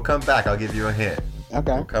 We'll come back. I'll give you a hint.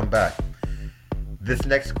 Okay. We'll come back. This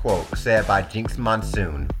next quote, said by Jinx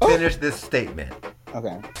Monsoon. Finish this statement.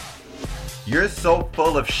 Okay. You're so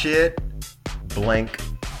full of shit, blank.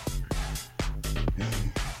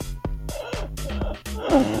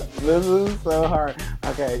 This is so hard.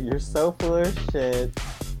 Okay, you're so full of shit.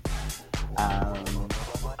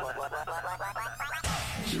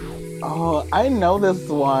 Oh, I know this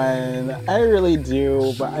one. I really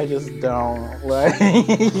do, but I just don't. Like,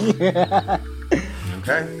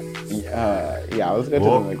 Okay. Yeah, let's go to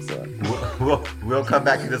the next one. We'll come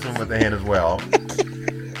back to this one with the hint as well.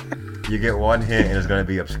 You get one hint, and it's going to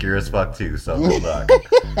be obscure as fuck too. So good luck.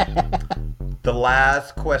 The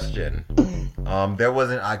last question. There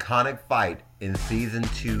was an iconic fight in season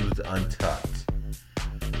 2's Untucked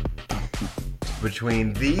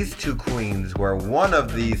between these two queens, where one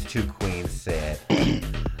of these two queens said,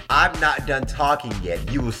 "I'm not done talking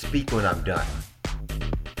yet. You will speak when I'm done."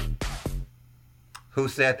 Who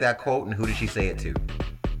said that quote, and who did she say it to?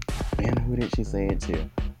 And who did she say it to?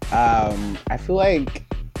 I feel like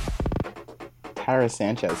Tyra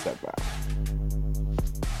Sanchez said that.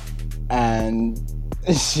 And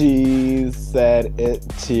she said it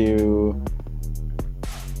to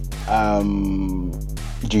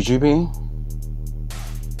Jujubee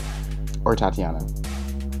or Tatiana.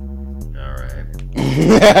 All right.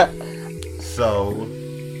 So,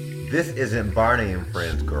 this isn't Barney and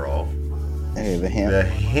Friends, girl. Hey, the hint. The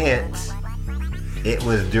hint, it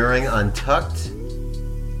was during Untucked,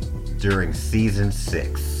 during season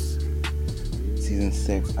 6. Season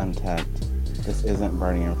 6 Untucked. This isn't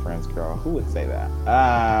Barney and Friends, girl. Who would say that?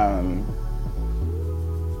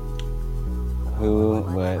 Who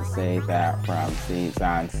would say that from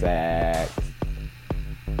season 6?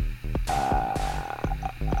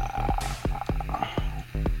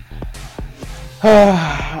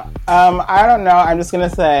 I don't know. I'm just gonna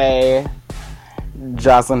say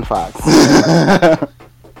Jocelyn Fox.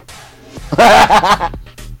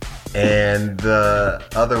 And the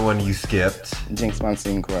other one you skipped, Jinx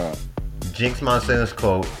Monsoon quote. Jinx Monsoon's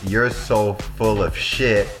quote, "You're so full of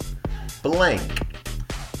shit," blank,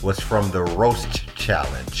 was from the Roast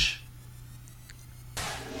Challenge.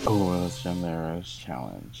 Oh, it was from the Roast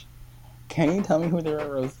Challenge. Can you tell me who they were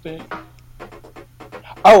roasting?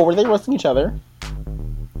 Oh, were they roasting each other?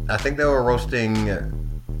 I think they were roasting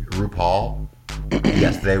RuPaul.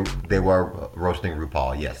 Yes, they were roasting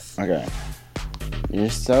RuPaul, yes. Okay. You're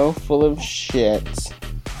so full of shit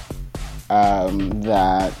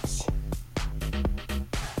that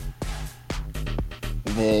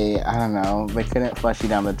they, I don't know, they couldn't flush you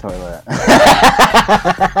down the toilet.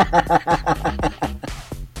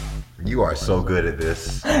 You are so good at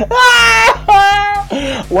this.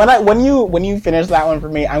 When you finish that one for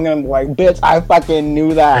me, I'm gonna be like, bitch, I fucking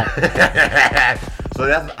knew that. So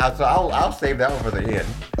I'll save that one for the end.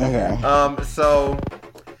 Okay. So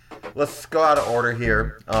let's go out of order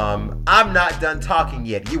here. I'm not done talking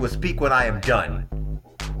yet. You will speak when I am done.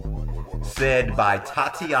 Said by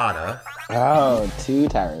Tatiana. Oh, to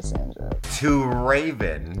Tyra Sanchez. To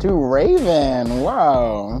Raven. To Raven.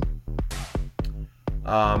 Wow.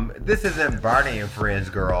 This isn't Barney and Friends,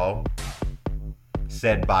 girl.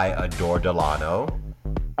 Said by Adore Delano.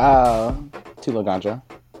 To Laganja.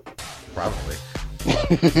 Probably.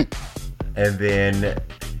 And then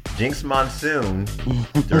Jinx Monsoon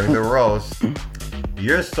during the roast.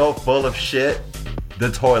 "You're so full of shit. The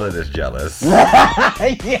toilet is jealous." Yes,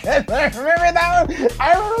 I remember that one.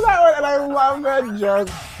 And I love that joke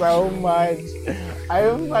so much. I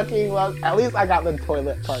fucking love. At least I got the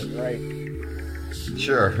toilet part right.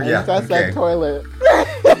 Sure. Yeah. That's that toilet.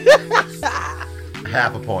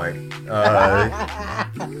 Half a point.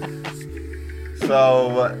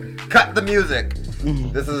 So, cut the music.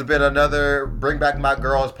 This has been another Bring Back My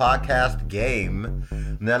Girls podcast game.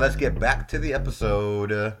 Now let's get back to the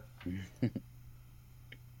episode.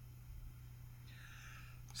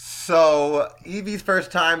 So, Evie's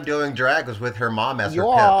first time doing drag was with her mom as her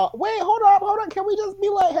pimp. Wait, hold on. Can we just be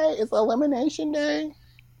like, hey, it's Elimination Day?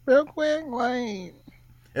 Real quick, like...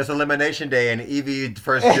 It's Elimination Day, and Evie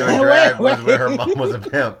first doing drag was when her mom was a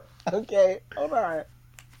pimp. Okay, hold on.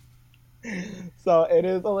 So, it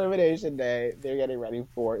is Elimination Day. They're getting ready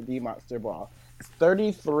for the Monster Ball.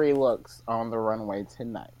 33 looks on the runway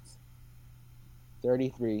tonight.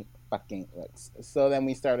 33 fucking looks. So then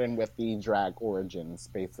we start in with the drag origins,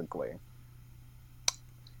 basically.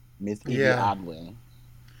 Miss Evie Oddly.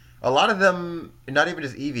 A lot of them, not even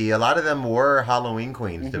just Evie, a lot of them were Halloween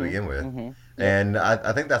queens to begin with. And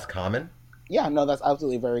I think that's common. Yeah, no, that's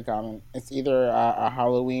absolutely very common. It's either a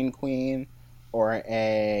Halloween queen or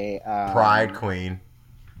a... Pride queen.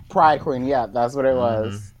 Pride queen, yeah, that's what it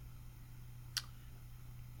was.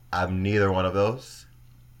 I'm neither one of those.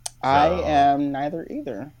 So. I am neither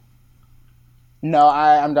either. No,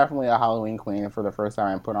 I'm definitely a Halloween queen. For the first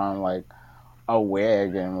time I put on, like, a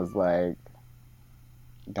wig and was, like,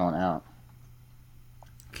 going out.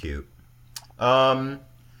 Cute.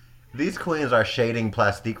 These queens are shading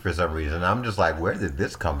Plastique for some reason. I'm just like, where did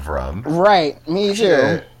this come from? Right, me too.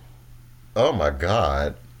 Shit. Oh my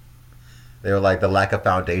god. They were like, the lack of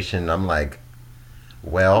foundation. I'm like,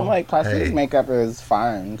 Well, I'm like, Placido's hey, makeup is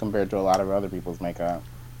fine compared to a lot of other people's makeup.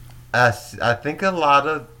 I think a lot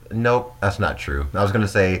of nope, that's not true. I was gonna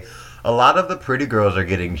say a lot of the pretty girls are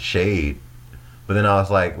getting shade, but then I was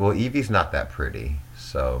like, well, Evie's not that pretty,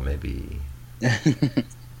 so maybe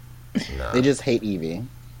nah. They just hate Evie.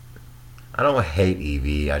 I don't hate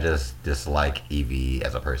Evie. I just dislike Evie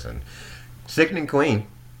as a person. Sickening Queen.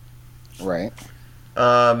 Right.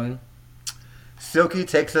 Um, Silky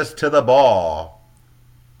takes us to the ball.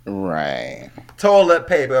 Right. Toilet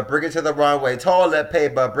paper, bring it to the runway. Toilet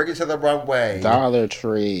paper, bring it to the runway. Dollar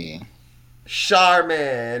Tree.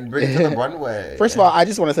 Charmin, bring it to the runway. First of all, I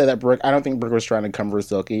just want to say that Brooke, I don't think Brooke was trying to come for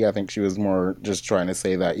Silky. I think she was more just trying to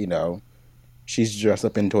say that, she's dressed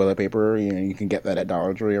up in toilet paper. You can get that at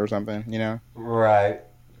Dollar Tree or something, Right.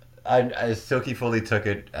 I Silky fully took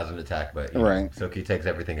it as an attack, but right. Silky takes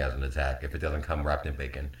everything as an attack if it doesn't come wrapped in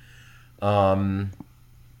bacon.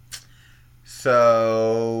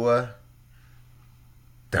 So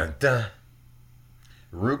dun dun.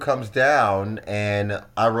 Rue comes down, and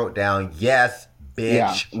I wrote down, yes,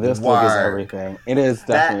 bitch. Yeah, this look is everything. It is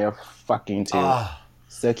definitely a fucking two.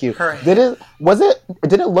 So cute. Did it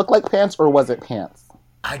look like pants or was it pants?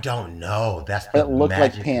 I don't know. It looked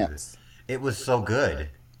like pants. It was so good.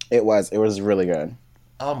 It was really good.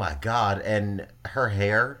 Oh my god. And her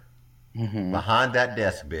hair behind that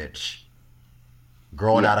desk, bitch,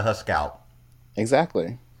 growing out of her scalp.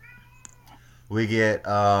 Exactly. We get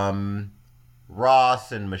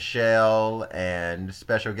Ross and Michelle and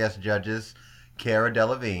special guest judges Cara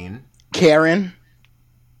Delevingne. Karen.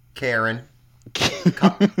 Karen.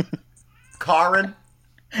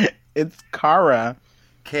 It's Cara.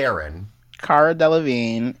 Karen. Cara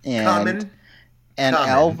Delevingne and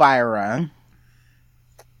Elvira.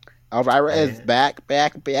 Elvira is back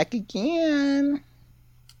again.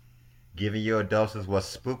 Giving you a dose of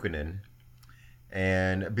what's spooking.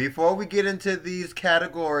 And before we get into these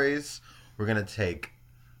categories, we're going to take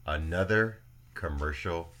another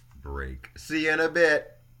commercial break. See you in a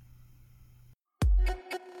bit.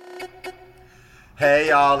 Hey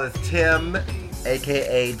y'all, it's Tim,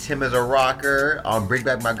 aka Tim is a Rocker, on Bring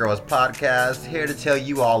Back My Girls podcast, here to tell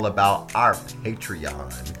you all about our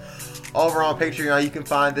Patreon. Over on Patreon, you can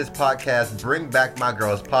find this podcast, Bring Back My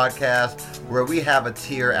Girls podcast, where we have a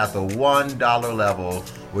tier at the $1 level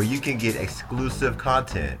where you can get exclusive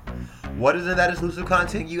content. What is in that exclusive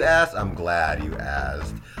content, you asked? I'm glad you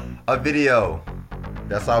asked. A video.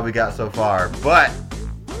 That's all we got so far. But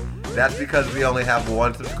that's because we only have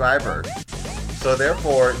one subscriber. So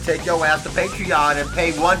therefore, take your ass to Patreon and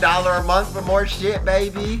pay $1 a month for more shit,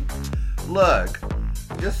 baby. Look,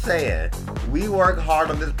 just saying, we work hard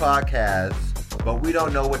on this podcast, but we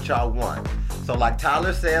don't know what y'all want. So like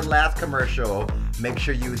Tyler said last commercial, make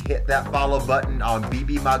sure you hit that follow button on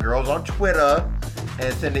BB My Girls on Twitter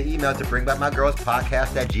and send an email to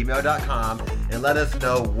bringbacmygirlspodcast@gmail.com and let us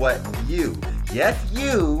know what you, yes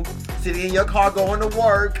you, sitting in your car going to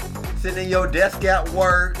work, sitting in your desk at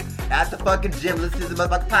work, at the fucking gym listening to the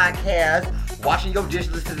motherfucking podcast, washing your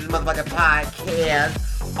dishes listening to the motherfucking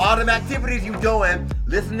podcast, all them activities you doing,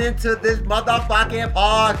 listening to this motherfucking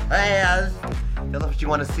podcast. Tell us what you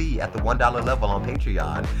want to see at the $1 level on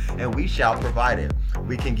Patreon, and we shall provide it.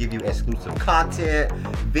 We can give you exclusive content,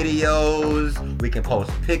 videos, we can post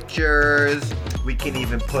pictures, we can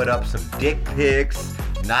even put up some dick pics,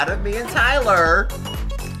 not of me and Tyler,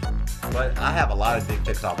 but I have a lot of dick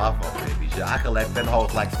pics on my phone, baby. I collect them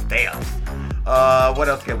hoes like stamps. What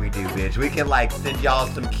else can we do, bitch? We can like send y'all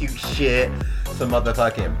some cute shit, some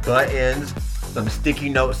motherfucking buttons, some sticky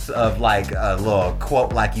notes of like a little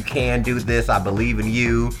quote like, you can do this, I believe in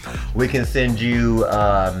you. We can send you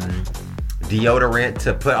deodorant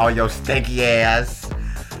to put on your stinky ass.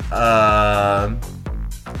 Yeah,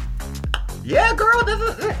 girl,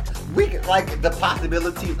 the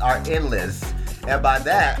possibilities are endless. And by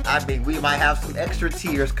that, I mean we might have some extra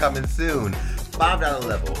tiers coming soon. $5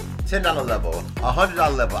 level, $10 level,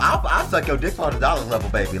 $100 level. I'll suck your dick for $100 level,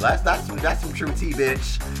 baby. That's some true tea,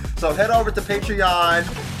 bitch. So head over to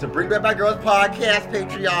Patreon, to Bring Back My Girls podcast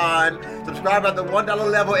Patreon. Subscribe at the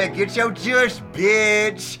 $1 level and get your juice,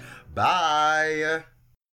 bitch. Bye.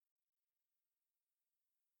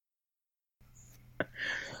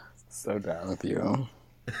 So down with you.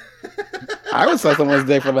 I would suck someone's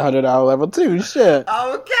dick for the $100 level too. Shit.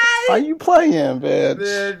 Okay. Are you playing, bitch?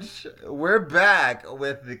 Bitch, we're back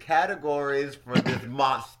with the categories for this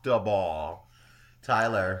monster ball.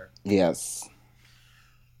 Tyler. Yes.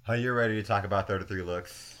 Are you ready to talk about 33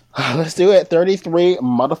 looks? Let's do it. 33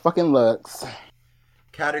 motherfucking looks.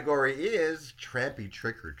 Category is Trampy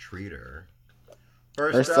Trick-or-Treater.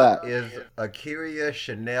 First up is Akira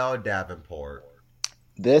Chanel Davenport.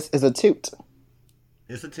 This is a toot.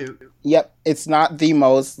 It's a toot. Yep, it's not the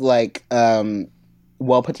most like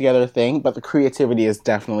well put together thing, but the creativity is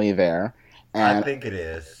definitely there. And I think it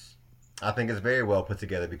is. I think it's very well put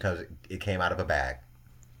together because it came out of a bag.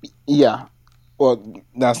 yeah, well,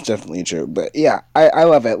 that's definitely true. But yeah, I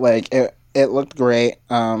love it. Like it looked great.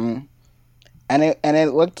 And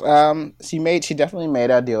it looked she definitely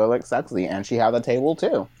made Adela look sexy, and she had the table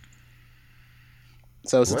too.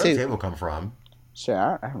 So it's Where a did the two. table come from? Shit,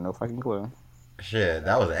 I have no fucking clue. Shit,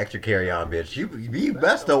 that was an extra carry-on, bitch. You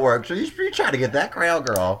best don't work. So you try to get that crown,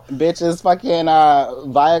 girl. Bitch, is fucking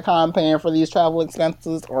Viacom paying for these travel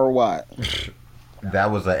expenses or what? That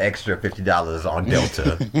was an extra $50 on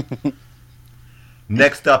Delta.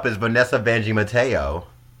 Next up is Vanessa Vanjie Mateo.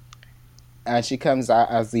 And she comes out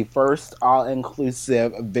as the first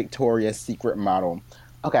all-inclusive Victoria's Secret model.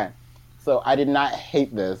 Okay, so I did not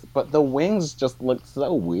hate this, but the wings just looked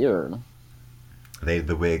so weird. They did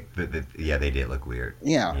look weird.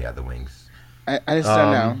 Yeah, The wings. I just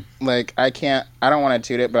don't know. Like, I don't want to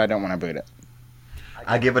toot it, but I don't want to boot it.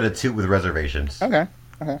 I give it a 2 with reservations. Okay.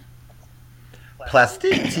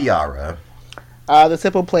 Plastique Tiara. The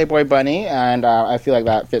simple Playboy bunny, and I feel like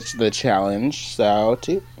that fits the challenge, so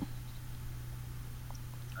toot.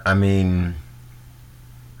 I mean,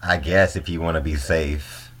 I guess if you want to be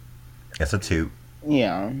safe, it's a 2.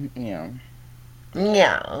 Yeah. Yeah.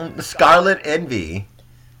 Scarlet Envy.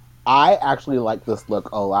 I actually like this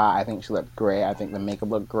look a lot. I think she looked great. I think the makeup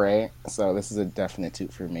looked great. So this is a definite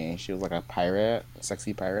toot for me. She was like a pirate,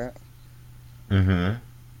 sexy pirate. Mm-hmm.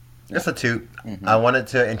 It's a 2. Mm-hmm. I wanted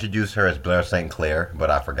to introduce her as Blair St. Clair,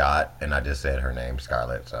 but I forgot, and I just said her name,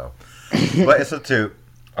 Scarlet, so. But it's a 2.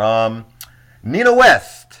 Nina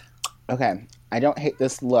West. Okay. I don't hate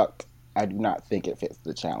this look. I do not think it fits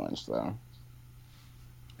the challenge, though.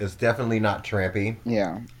 It's definitely not trampy.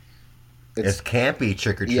 Yeah. It's campy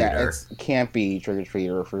trick-or-treater. Yeah, it's campy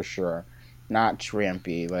trick-or-treater for sure. Not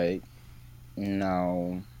trampy. Like,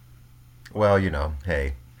 no. Well,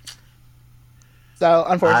 hey. So,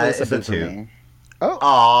 unfortunately, it's a it's a boot for 2. me. Oh.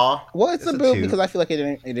 Aw. Well, it's a boot 2. because I feel like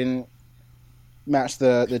it didn't match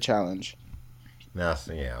the challenge. Yeah,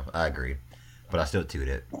 I agree. But I still toot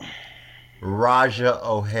it. Rajan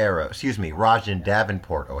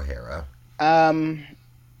Davenport O'Hara.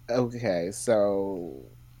 Okay, so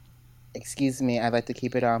excuse me, I'd like to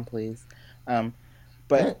keep it on, please.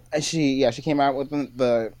 But she came out with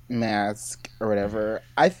the mask or whatever.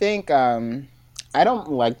 I think I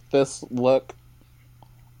don't like this look.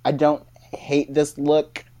 I don't hate this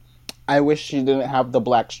look. I wish she didn't have the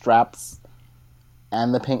black straps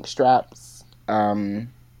and the pink straps. Yeah,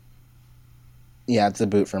 it's a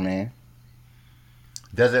boot for me.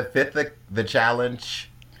 Does it fit the challenge?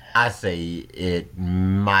 I say it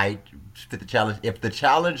might fit the challenge. If the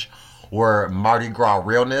challenge were Mardi Gras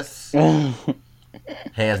realness,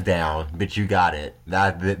 hands down, bitch, you got it.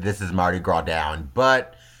 This is Mardi Gras down.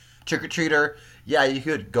 But trick-or-treater, yeah, you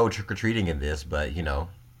could go trick-or-treating in this, but,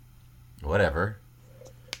 whatever.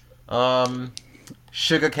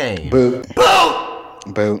 Sugar cane. Boot. Boot!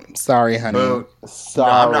 Boot. Sorry, honey. Boot.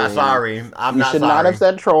 Sorry. No, I'm not sorry. You should not have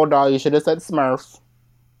said troll doll. You should have said Smurf.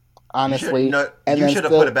 Honestly, you should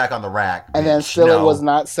have put it back on the rack. And then still, it was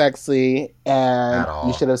not sexy, and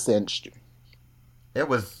you should have cinched. It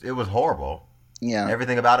was horrible. Yeah,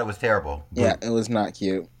 everything about it was terrible. Boot. Yeah, it was not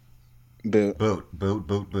cute. Boot.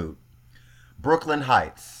 Brooklyn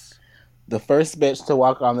Heights. The first bitch to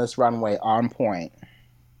walk on this runway on point,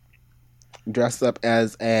 dressed up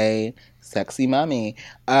as a sexy mummy.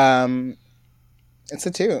 It's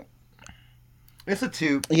a 2. It's a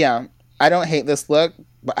 2. Yeah, I don't hate this look.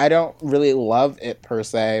 But I don't really love it per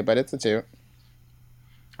se, but it's a 2.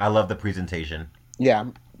 I love the presentation.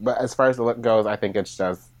 Yeah, but as far as the look goes, I think it's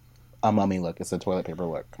just a mummy look. It's a toilet paper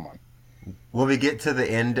look. Come on. When we get to the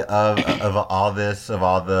end of all this, of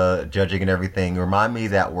all the judging and everything, remind me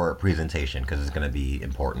that word presentation because it's going to be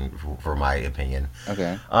important for my opinion.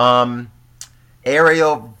 Okay.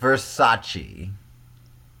 Ariel Versace.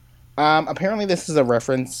 Apparently this is a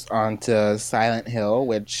reference onto Silent Hill,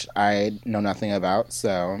 which I know nothing about,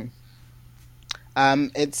 so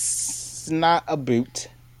it's not a boot.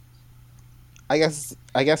 I guess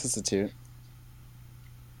it's a 2.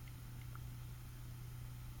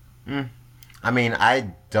 I mean,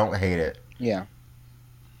 I don't hate it. Yeah.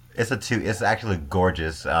 It's a 2. It's actually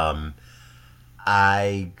gorgeous.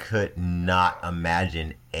 I could not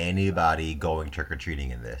imagine anybody going trick-or-treating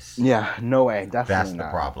in this. Yeah, no way. Definitely That's not. the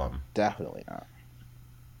problem. Definitely not.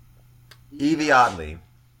 Evie Oddly.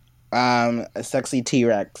 A sexy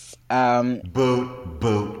T-Rex. Boot,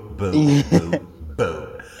 boot, boot, boot,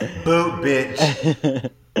 boot. Boot, bitch.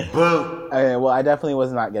 Boot. Okay, well, I definitely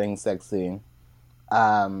was not getting sexy. It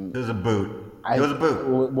was a boot. It was a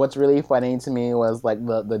boot. What's really funny to me was like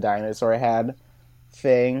the dinosaur head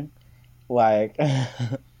thing. Like,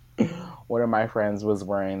 one of my friends was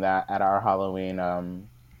wearing that at our Halloween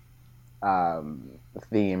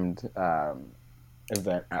themed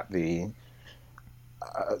event at the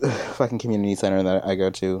fucking community center that I go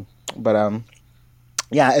to. But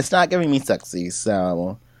yeah, it's not giving me sexy.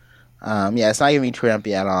 So yeah, it's not giving me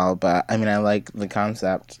trampy at all. But I mean, I like the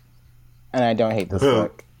concept, and I don't hate this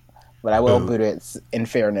look. But I will boot it in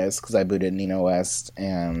fairness because I booted Nina West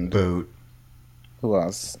and boot. Who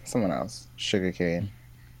else? Someone else. Sugarcane.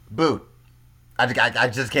 Boot. I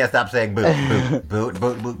just can't stop saying boot. Boot.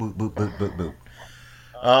 Boot. Boot. Boot. Boot. Boot. Boot. Boot.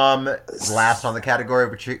 Last on the category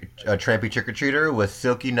of a trampy trick-or-treater was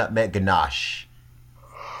Silky Nutmeg Ganache.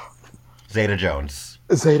 Zeta Jones.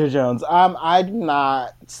 Zeta Jones. I do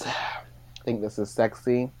not think this is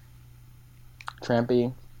sexy,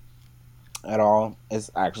 trampy at all.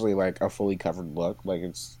 It's actually like a fully covered look. Like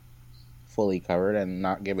it's fully covered and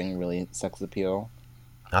not giving really sex appeal.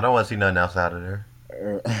 I don't want to see nothing else out of there.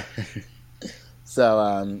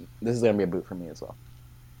 So this is gonna be a boot for me as well.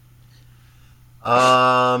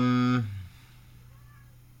 I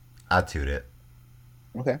toot it.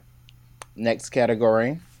 Okay. Next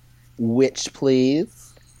category. Witch,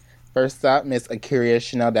 please. First up, Miss Akira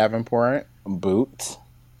Chanel Davenport. Boot.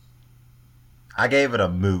 I gave it a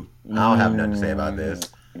moot. I don't have nothing to say about this.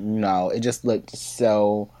 No, it just looked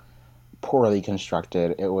so poorly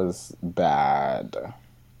constructed. It was bad.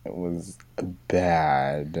 It was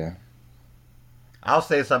bad. I'll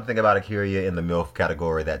say something about Akira in the MILF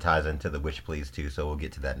category that ties into the Witch Please too, so we'll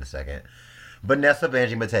get to that in a second. Vanessa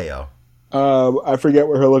Banji Mateo. I forget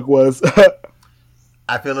what her look was.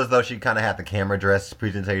 I feel as though she kind of had the camera dress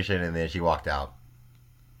presentation and then she walked out.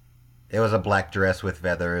 It was a black dress with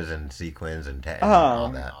feathers and sequins and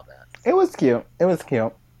all that. It was cute. It was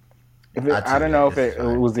cute. I don't know if it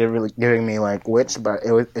was giving me like witch, but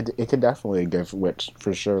it could definitely give witch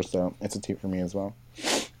for sure. So it's a 2 for me as well.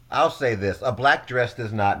 I'll say this: a black dress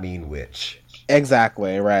does not mean witch.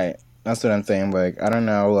 Exactly right. That's what I'm saying. Like I don't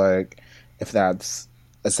know, like if that's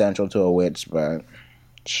essential to a witch, but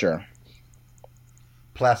sure.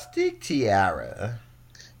 Plastique Tiara.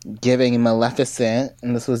 Giving Maleficent,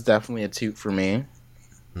 and this was definitely a 2 for me.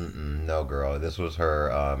 No, girl. This was her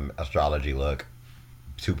astrology look.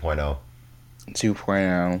 2.0.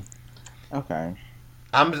 2.0. Okay.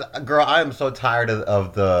 I am so tired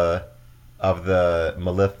of the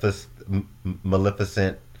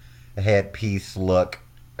Maleficent headpiece look.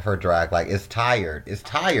 Her drag, like it's tired. It's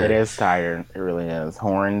tired. It is tired. It really is.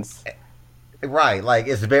 Horns. Right, like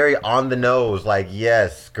it's very on the nose. Like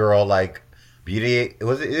yes, girl. Like Beauty. It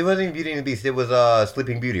wasn't even Beauty and the Beast. It was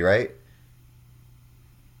Sleeping Beauty, right?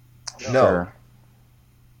 No. Sure.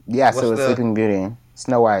 Yes, it was Sleeping Beauty.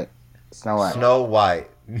 Snow White. Snow White.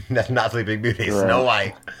 That's not Sleeping Beauty. Right. Snow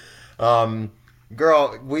White.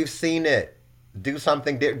 Girl, we've seen it. Do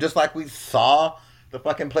something just like we saw the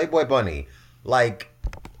fucking Playboy Bunny. Like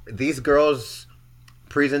these girls,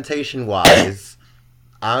 presentation wise,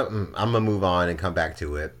 I'm gonna move on and come back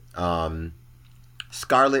to it.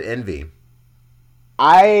 Scarlet Envy.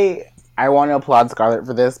 I want to applaud Scarlet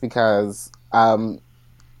for this because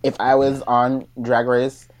if I was on Drag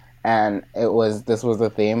Race and this was the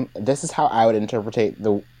theme, this is how I would interpret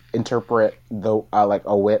the like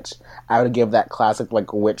a witch. I would give that classic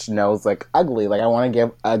like witch nose, like ugly. Like I want to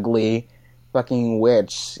give ugly fucking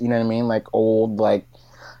witch. You know what I mean? Like old, like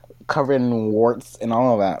covered in warts and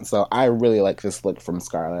all of that. So I really like this look from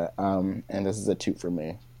Scarlet. And this is a 2 for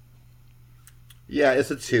me. Yeah,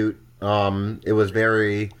 it's a toot. It was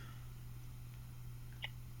very,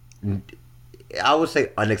 I would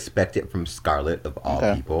say, unexpected from Scarlet of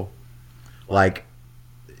all people. Like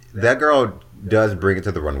that girl does bring it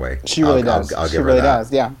to the runway. She really does. I'll she really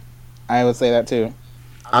does. Yeah, I would say that too.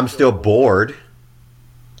 I'm still bored,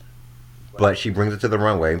 but she brings it to the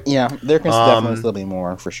runway. Yeah, there can definitely still be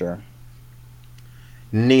more for sure.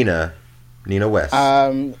 Nina West.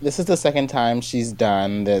 This is the second time she's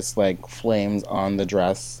done this like flames on the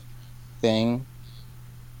dress thing.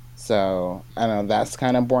 So I don't know, that's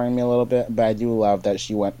kind of boring me a little bit, but I do love that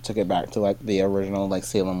she took it back to like the original like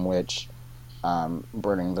Salem witch,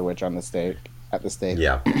 burning the witch on the stake at the stake.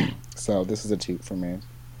 Yeah. So this is a 2 for me.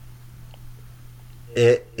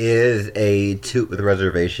 It is a 2 with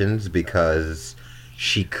reservations because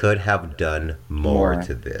she could have done more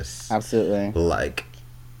to this. Absolutely. Like,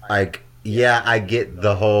 yeah, I get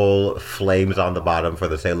the whole flames on the bottom for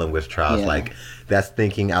the Salem witch trials. Yeah. Like, that's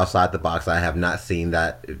thinking outside the box. I have not seen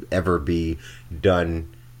that ever be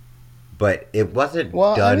done but it wasn't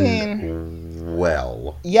Well, I done mean,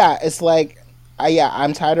 well. yeah, it's like,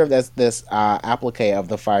 I'm tired of this applique of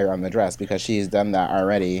the fire on the dress because she's done that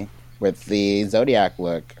already with the Zodiac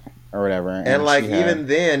look or whatever. And like even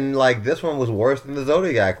then, like this one was worse than the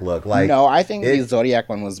Zodiac look. Like no, I think the Zodiac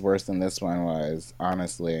one was worse than this one was.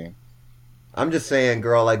 Honestly, I'm just saying,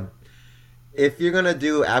 girl. Like if you're gonna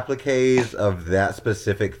do appliques of that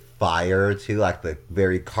specific fire to like the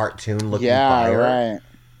very cartoon looking fire, right.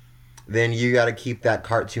 Then you got to keep that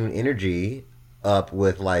cartoon energy up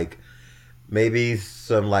with like maybe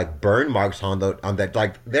some like burn marks on that.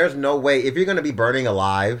 Like there's no way if you're gonna be burning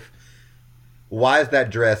alive. Why is that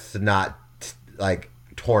dress not like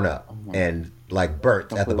torn up and like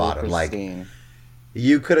burnt at the bottom? Pristine. Like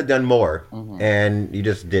you could have done more and you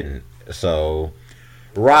just didn't. So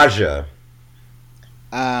Raja.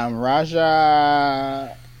 Raja.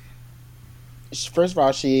 First of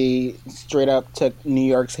all, she straight up took New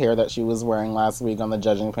York's hair that she was wearing last week on the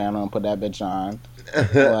judging panel and put that bitch on.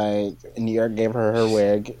 Like New York gave her her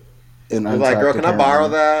wig. Like, girl, can I borrow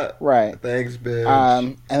that? Right. Thanks,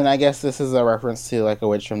 bitch. And I guess this is a reference to like a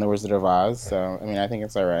witch from the Wizard of Oz. So I mean, I think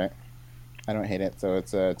it's all right. I don't hate it, so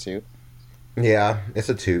it's a 2. Yeah, it's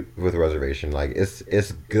a 2 with reservation. Like it's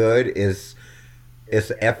good. It's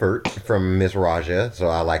effort from Miss Raja, so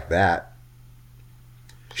I like that.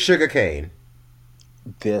 Sugarcane.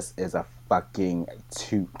 This is a fucking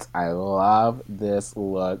toot. I love this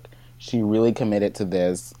look. She really committed to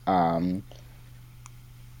this.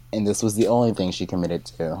 And this was the only thing she committed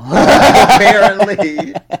to.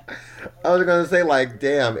 Apparently. I was going to say, like,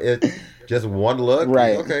 damn, it just one look?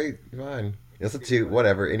 Right. Okay, fine. It's a 2,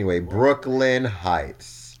 whatever. Anyway, Brooklyn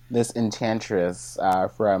Heights. This Enchantress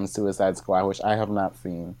from Suicide Squad, which I have not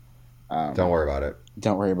seen. Don't worry about it.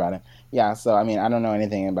 Don't worry about it. Yeah, so, I mean, I don't know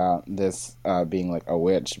anything about this being, like, a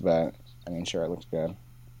witch, but, I mean, sure, it looks good.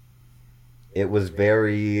 It was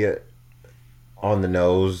very on the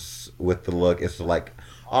nose with the look. It's, like,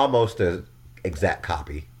 almost an exact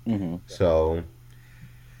copy. Mm-hmm. So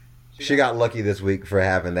she got lucky this week for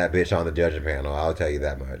having that bitch on the judging panel. I'll tell you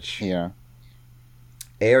that much. Yeah.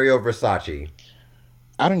 Ariel Versace.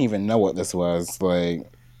 I don't even know what this was.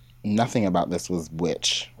 Like, nothing about this was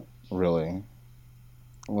witch, really.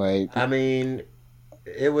 Like, I mean,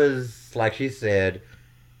 it was, like she said,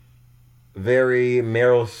 very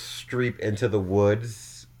Meryl Streep Into the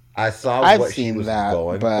Woods. I saw what she was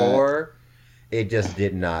going for. It just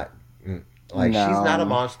did not. Like, no. She's not a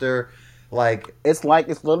monster. Like, it's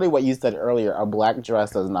literally what you said earlier. A black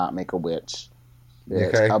dress does not make a witch.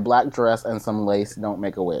 Bitch. Okay. A black dress and some lace don't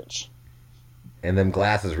make a witch. And them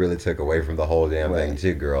glasses really took away from the whole damn thing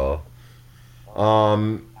too, girl.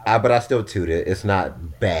 But I still toot it. It's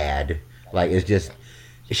not bad. Like, it's just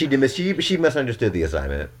she misunderstood the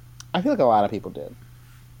assignment. I feel like a lot of people did.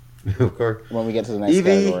 Of course. When we get to the next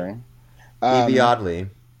category, Evie Oddly.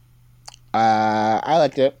 I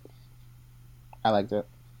liked it. I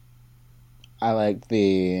liked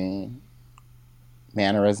the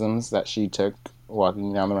mannerisms that she took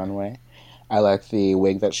walking down the runway. I liked the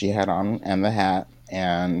wig that she had on and the hat,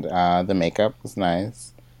 and the makeup was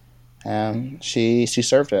nice. And she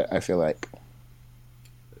served it, I feel like.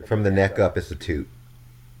 From the neck up, it's a toot.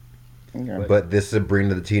 Okay. But this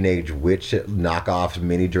Sabrina the Teenage Witch knockoff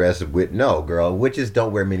mini dress with no girl. Witches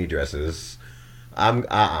don't wear mini dresses.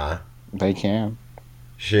 They can.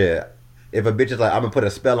 Shit. If a bitch is like, I'm gonna put a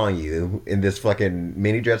spell on you in this fucking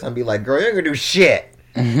mini dress, I'm be like, girl, you ain't gonna do shit.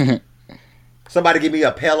 Somebody give me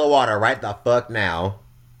a pail of water right the fuck now.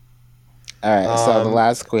 Alright, so the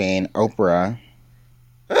last queen, Oprah.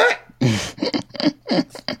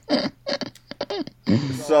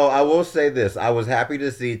 So I will say this. I was happy to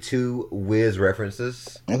see 2 Wiz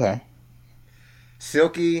references. Okay.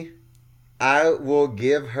 Silky, I will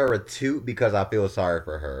give her a 2 because I feel sorry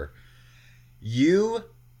for her. You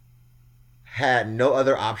had no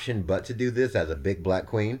other option but to do this as a big black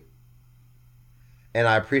queen. And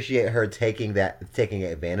I appreciate her taking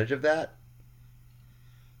advantage of that.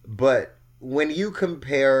 But when you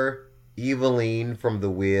compare Eveline from The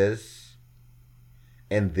Wiz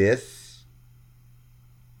and this,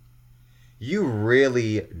 you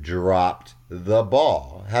really dropped the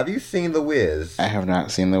ball. Have you seen The Wiz? I have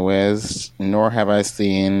not seen The Wiz, nor have I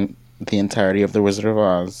seen the entirety of The Wizard of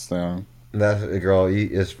Oz. So that's girl.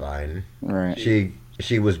 It's fine. Right.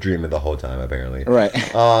 She was dreaming the whole time, apparently. Right.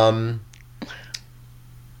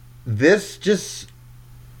 This just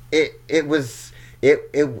it was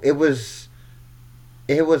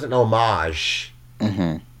an homage.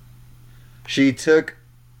 Mm-hmm. She took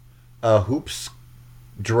a hoops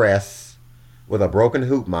dress with a broken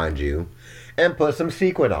hoop, mind you, and put some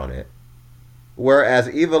sequin on it. Whereas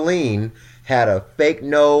Eveline had a fake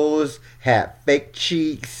nose, had fake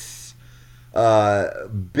cheeks,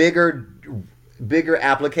 bigger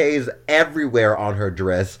appliques everywhere on her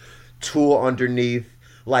dress, tulle underneath.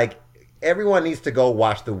 Like, everyone needs to go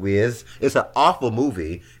watch The Wiz. It's an awful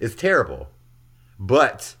movie. It's terrible.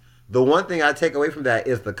 But the one thing I take away from that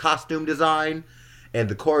is the costume design and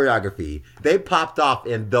the choreography. They popped off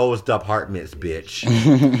in those departments,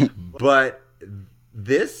 bitch. But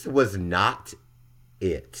this was not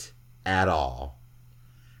it at all.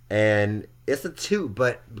 And it's a 2,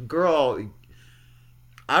 but girl,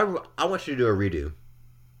 I want you to do a redo.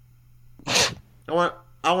 I want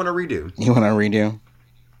a redo. You want a redo?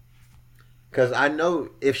 Because I know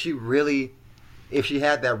if she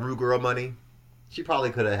had that Rue Girl money, she probably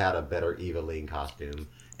could have had a better Eveline costume,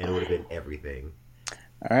 and it would have been everything.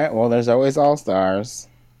 All right. Well, there's always All Stars.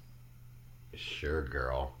 Sure,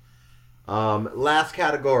 girl. Last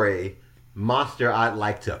category: monster I'd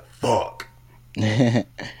like to fuck.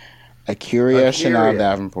 Akira Chanel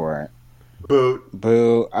Davenport. Boot.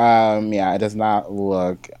 Boo. Yeah, it does not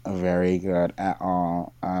look very good at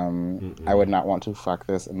all. I would not want to fuck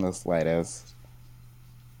this in the slightest.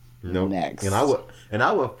 Nope. Next. And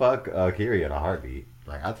I would fuck Akira in a heartbeat.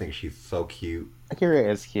 Like, I think she's so cute.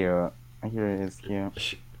 Akira is cute.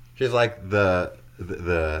 She's like the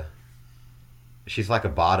she's like a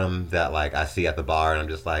bottom that, like, I see at the bar and I'm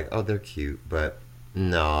just like, oh, they're cute, but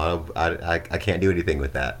no, I can't do anything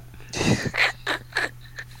with that.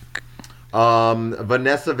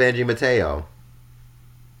 Vanessa Vanjie Mateo.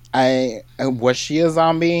 Was she a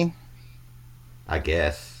zombie? I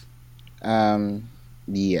guess.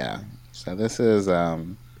 Yeah. So this is I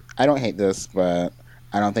don't hate this, but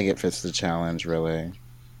I don't think it fits the challenge really.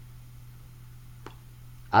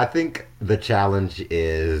 I think the challenge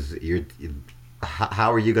is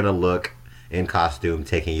how are you gonna look in costume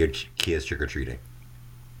taking your kids trick or treating?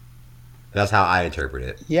 That's how I interpret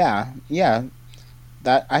it. Yeah.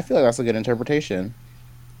 That I feel like that's a good interpretation.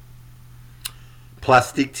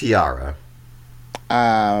 Plastique Tiara.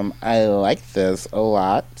 I like this a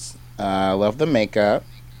lot. Love the makeup.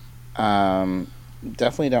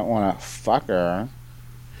 Definitely don't want to fuck her,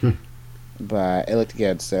 but it looked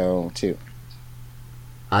good, so 2.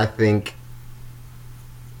 I think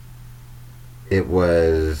it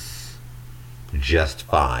was just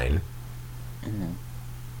fine. Mm-hmm.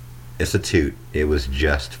 It's a 2. It was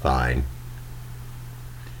just fine.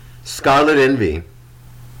 Scarlet Envy.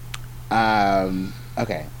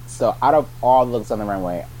 Okay, so out of all the looks on the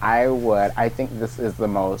runway, I think this is the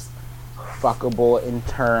most fuckable in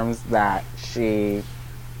terms that she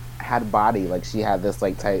had body. Like, she had this,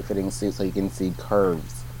 like, tight fitting suit so you can see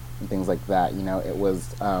curves and things like that. You know, it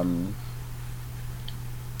was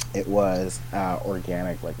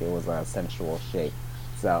organic, like it was a sensual shape.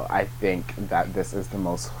 So I think that this is the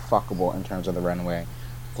most fuckable in terms of the runway.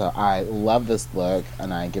 So I love this look,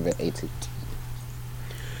 and I give it a 2.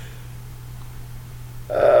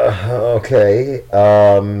 Okay.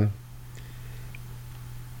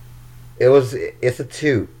 It's a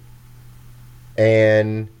 2.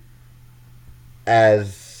 And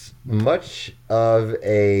as much of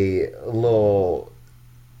a little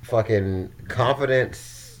fucking confident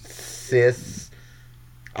cis,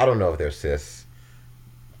 I don't know if they're cis,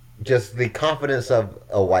 just the confidence of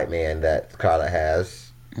a white man that Scarlett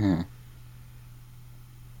has,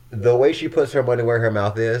 the way she puts her money where her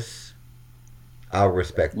mouth is, I'll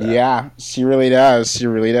respect that. Yeah, she really does.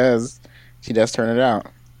 She does turn it out.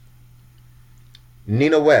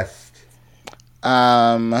 Nina West.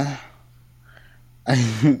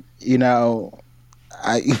 You know,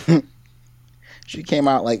 she came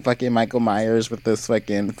out like fucking Michael Myers with this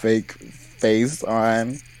fucking fake face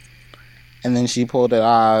on, and then she pulled it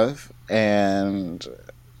off, and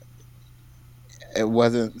it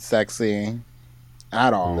wasn't sexy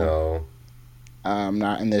at all. No.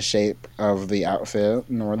 Not in the shape of the outfit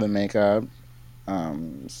nor the makeup.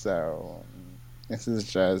 So this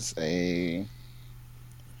is just a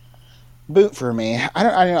boot for me.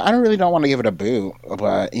 I don't really don't want to give it a boot,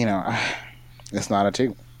 but you know, it's not a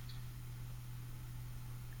 2.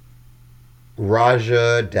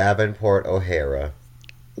 Raja Davenport O'Hara.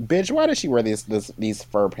 Bitch, why does she wear these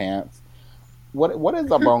fur pants? What is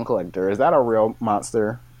a bone collector? Is that a real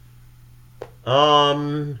monster?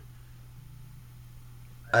 I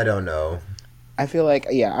don't know. I feel like,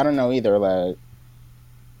 yeah, I don't know either. Like,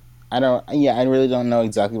 I really don't know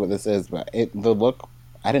exactly what this is, but the look,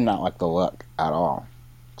 I did not like the look at all,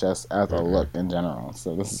 just as a look in general.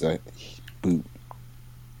 So this is a boot.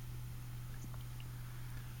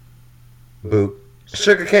 Boot.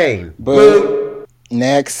 Sugarcane. Boot.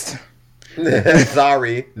 Next.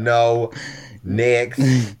 Sorry. No.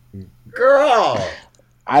 Next. Girl.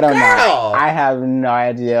 I don't know. Girl. I have no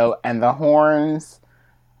idea. And the horns.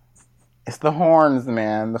 It's the horns,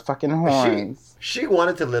 man. The fucking horns. She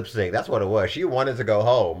wanted to lip sync. That's what it was. She wanted to go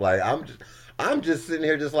home. Like, I'm just sitting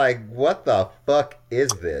here just like, what the fuck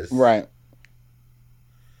is this? Right.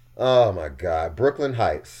 Oh my God. Brooklyn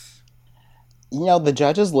Heights. You know, the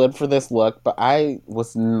judges lived for this look, but I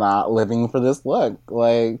was not living for this look.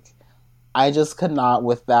 Like, I just could not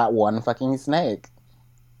with that one fucking snake.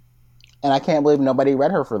 And I can't believe nobody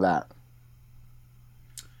read her for that.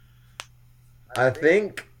 I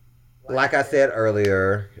think, like I said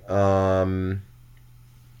earlier,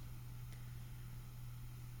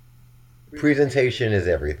 presentation is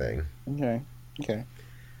everything. Okay.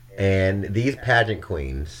 And these pageant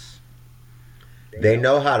queens, they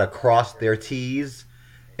know how to cross their T's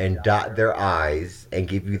and dot their I's and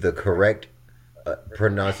give you the correct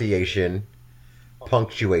pronunciation,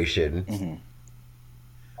 punctuation,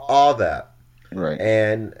 all that. Right.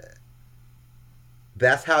 And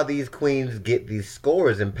that's how these queens get these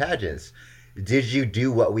scores in pageants. Did you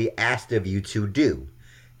do what we asked of you to do?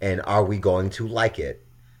 And are we going to like it?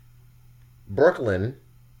 Brooklyn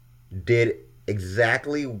did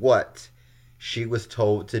exactly what she was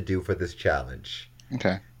told to do for this challenge.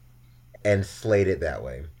 Okay. And slayed it that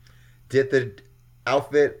way. Did the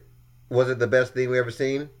outfit, was it the best thing we ever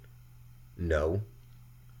seen? No.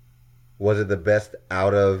 Was it the best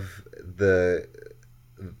out of the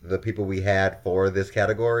people we had for this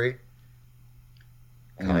category?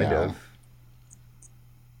 Kind of.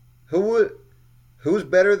 Who's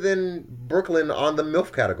better than Brooklyn on the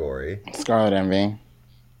MILF category? Scarlet Envy.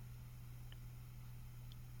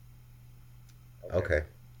 Okay.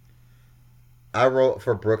 I wrote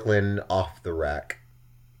for Brooklyn off the rack.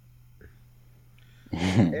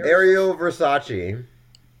 Ariel Versace.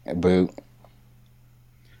 Boot.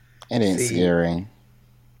 It ain't scary.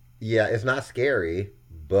 Yeah, it's not scary,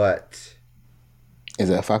 but... Is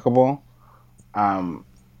it fuckable?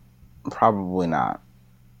 Probably not.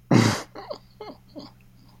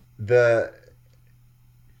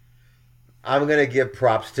 I'm gonna give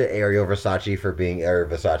props to Ariel Versace for being Ariel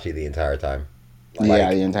Versace the entire time.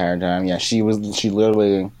 Yeah, the entire time. Yeah, she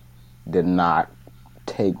literally did not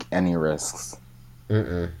take any risks.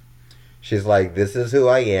 She's like, this is who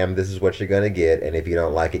I am, this is what you're gonna get, and if you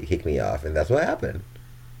don't like it, kick me off. And that's what happened.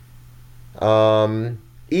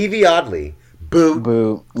 Evie Oddly.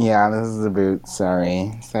 Boot. Yeah, this is a boot.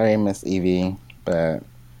 Sorry, Miss Evie, but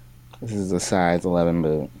this is a size 11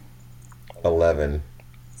 boot. 11.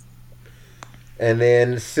 And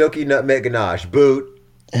then Silky Nutmeg Ganache. Boot.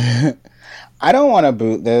 I don't want to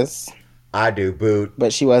boot this. I do. Boot.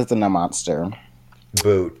 But she was in a monster.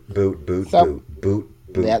 Boot. So, Boot.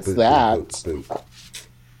 That's that. Boot.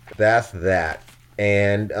 That's that.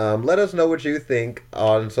 And let us know what you think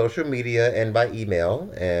on social media and by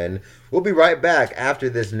email. And we'll be right back after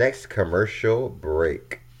this next commercial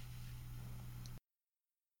break.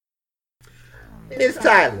 Miss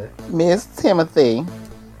Tyler. Miss Timothy.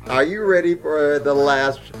 Are you ready for the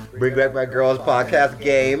last Bring Back My Girls podcast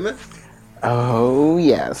game? Oh,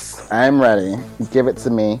 yes. I'm ready. Give it to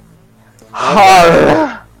me.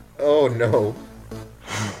 Hard. Oh, no.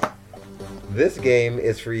 This game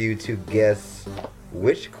is for you to guess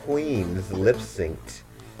which queens lip-synced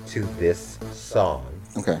to this song.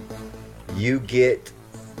 Okay. You get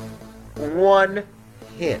one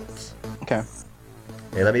hint. Okay.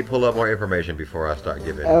 And let me pull up more information before I start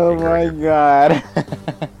giving. Oh my god.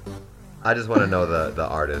 I just want to know the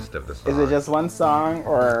artist of the song. Is it just one song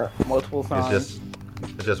or multiple songs?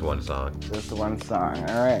 It's just one song. Just one song.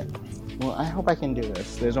 All right. Well, I hope I can do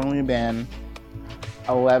this. There's only been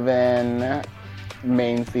 11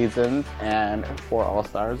 main seasons and 4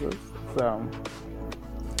 All-Stars. So,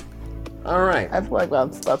 all right. I feel like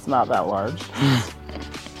that's not that large.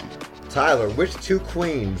 Tyler, which two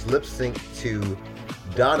queens lip-synced to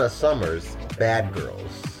Donna Summer's Bad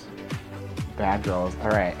Girls? Bad Girls. All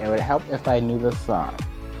right. It would help if I knew this song.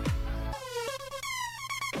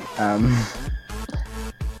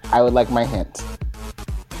 I would like my hint.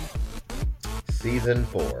 Season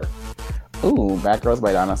 4. Ooh, Bad Girls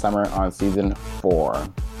by Donna Summer on season 4.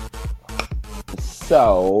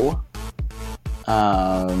 So,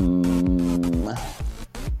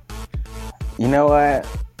 you know what?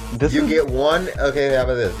 Get one. Okay, how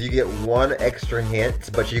about this? You get one extra hint,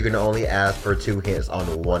 but you can only ask for 2 hints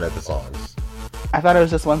on one of the songs. I thought it was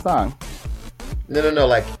just one song. No.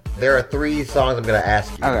 Like there are 3 songs I'm gonna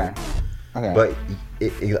ask you. Okay. But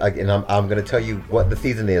and I'm gonna tell you what the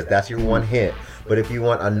season is. That's your one hint. But if you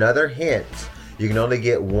want another hint, You can only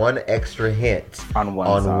get one extra hint On one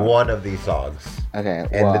on song. one of these songs. Okay,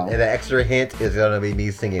 And, well. and the extra hint is going to be me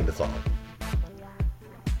singing the song.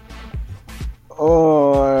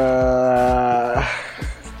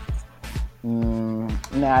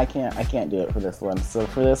 Nah, I can't do it for this one. So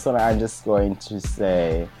for this one, I'm just going to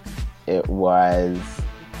say it was.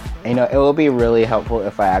 You know, it would be really helpful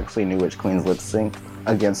if I actually knew which queens lip sync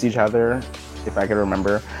against each other, if I could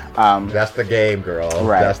remember. That's the game, girl.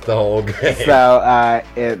 Right. That's the whole game. So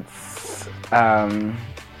it's. I'm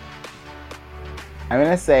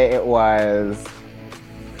gonna say it was.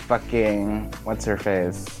 Fucking what's her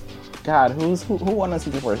face? God, who won the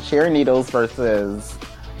season before? Sharon Needles versus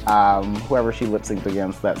whoever she lip synced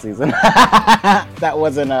against that season. that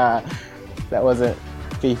wasn't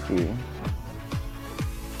Fifi.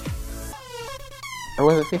 Or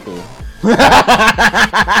was it Fifi?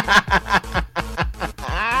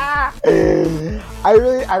 I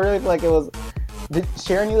really feel like it was. Did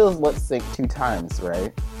Sharon Needles lip sync 2 times,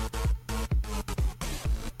 right?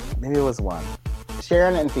 Maybe it was 1.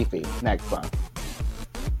 Sharon and Fifi. Next song.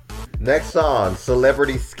 Next song,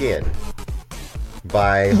 Celebrity Skin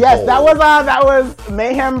by Yes, Hole. that was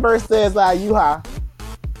Mayhem versus Yuha.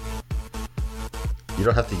 You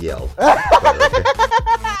don't have to yell.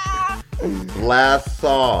 Last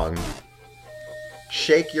song,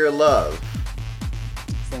 Shake Your Love.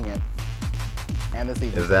 Sing it. And the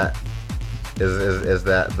season. Is that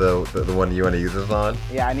the one you want to use this on?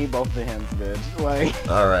 Yeah, I need both the hints, bitch. Like.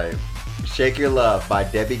 All right, Shake Your Love by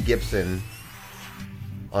Debbie Gibson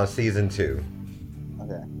on season 2.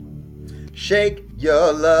 Okay. Shake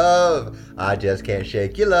your love, I just can't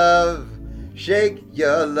shake your love. Shake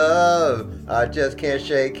your love, I just can't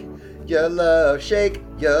shake your love. Shake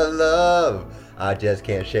your love, I just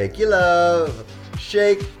can't shake your love.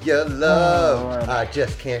 Shake your love, Lord. I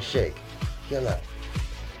just can't shake your love.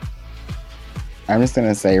 I'm just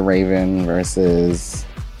gonna say Raven versus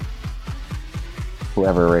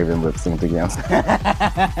whoever Raven lip synced against.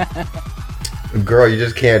 Girl, you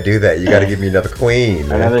just can't do that. You got to give me another queen.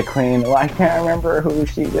 Man. Another queen. Well, I can't remember who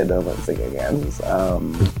she did the lip sync against.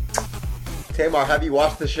 Tamar, have you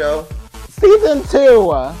watched the show? Season 2.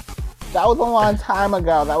 That was a long time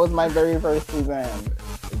ago. That was my very first season.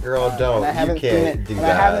 Girl, don't. And I haven't You can't seen it. do And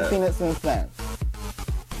that. I haven't seen it since then.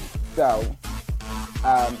 So,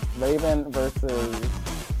 Raven versus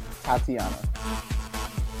Tatiana.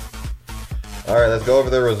 All right, let's go over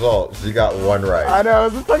the results. You got one right. I know.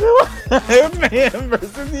 It's like man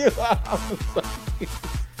versus you.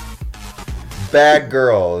 Bad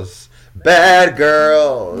girls. Bad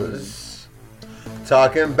girls.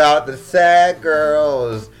 Talking about the sad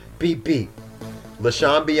girls. Beep beep.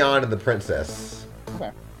 LaShawn Beyond and the Princess.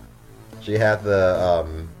 Okay. She had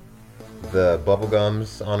the bubble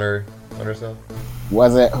gums on herself.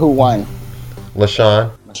 Was it who won?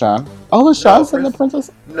 LaShawn. LaShawn. Oh, LaShawn sent the Prince-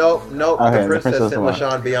 princess. Nope. Okay, The the Princess Princess sent won.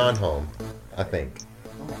 LaShawn Beyond home, I think.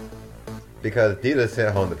 Because Dita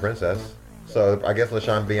sent home the Princess. So I guess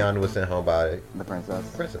LaShawn Beyond was sent home by The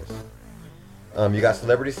princess. Princess. You got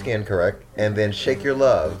Celebrity Skin correct, and then Shake Your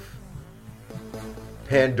Love,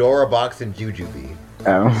 Pandora Box, and Jujubee.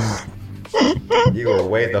 You were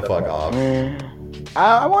way the fuck off.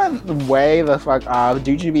 I went way the fuck off.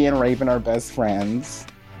 Jujubee and Raven are best friends.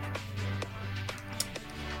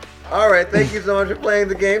 All right, thank you so much for playing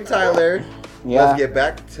the game, Tyler. Yeah. Let's get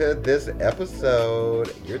back to this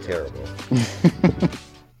episode. You're terrible.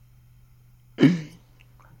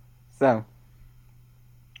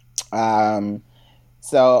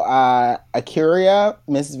 So, Akira,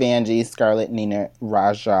 Miss Vanjie, Scarlett, Nina,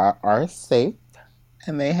 Raja are safe,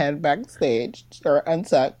 and they head backstage. They're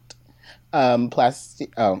untucked. The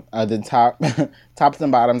tops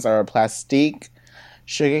and bottoms are Plastique,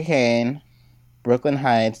 Sugarcane, Brooklyn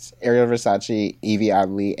Heights, Ariel Versace, Evie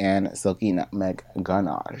Oddly, and Silky Nutmeg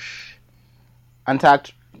Ganache.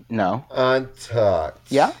 Untucked? No.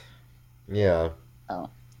 Untucked. Yeah? Yeah. Oh.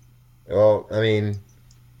 Well, I mean,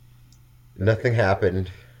 nothing happened,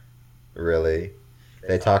 really.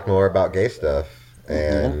 They talked more about gay stuff,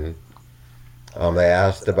 and they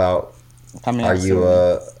asked about, Coming are out you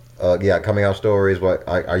soon. coming out stories? What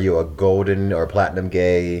are you a golden or platinum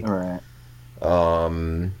gay? Right.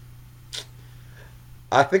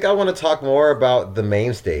 I think I want to talk more about the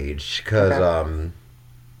main stage because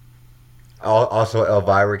also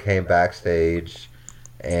Elvira came backstage,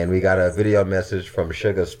 and we got a video message from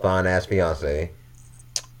Suga's fine ass fiance.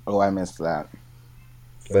 Oh, I missed that.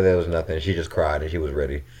 But there was nothing. She just cried and she was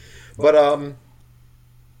ready. But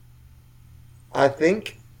I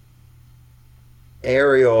think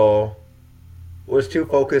Ariel was too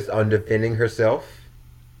focused on defending herself,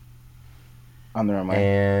 On the runway.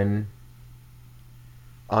 and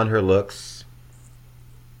on her looks.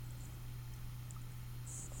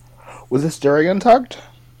 Was this during Untucked?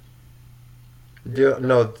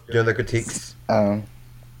 No, during the critiques. I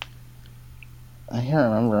can't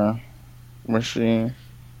remember. Was she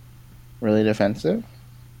really defensive?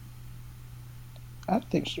 I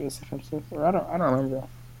think she was defensive. Or I don't remember.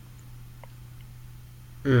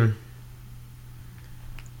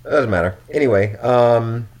 Doesn't matter. Anyway,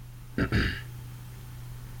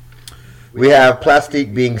 we have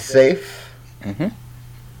Plastique being safe. Mm-hmm.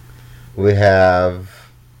 We have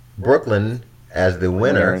Brooklyn as the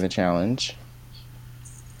winner of the challenge.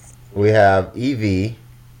 We have Evie,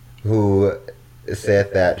 who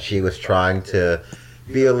said that she was trying to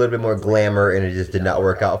be a little bit more glamour and it just did not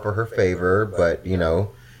work out for her favor. But, you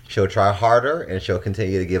know, she'll try harder and she'll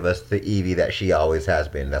continue to give us the Evie that she always has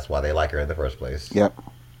been. That's why they like her in the first place. Yep.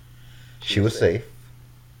 She was safe.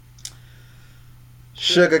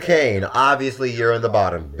 Sugar Cane, obviously you're in the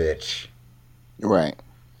bottom, bitch. Right.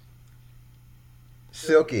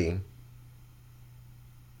 Silky,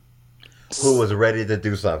 who was ready to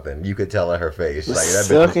do something. You could tell in her face. Like, that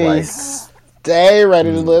Silky, bitch was stay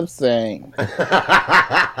ready to lip sync.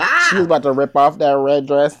 She was about to rip off that red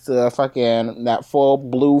dress to fucking that full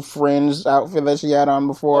blue fringed outfit that she had on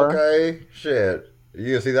before. Okay, shit.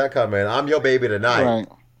 You can see that coming. I'm your baby tonight. Right.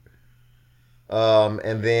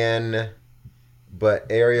 And then, but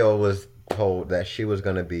Ariel was told that she was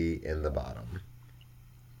going to be in the bottom.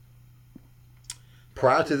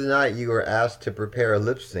 Prior to the night, you were asked to prepare a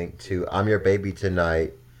lip sync to I'm Your Baby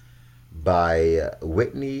Tonight by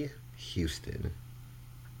Whitney Houston.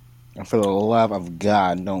 And for the love of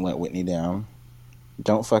God, don't let Whitney down.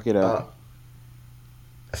 Don't fuck it up.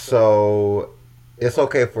 So, it's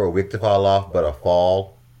okay for a wig to fall off, but a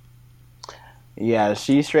fall... Yeah,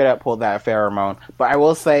 she straight up pulled that pheromone. But I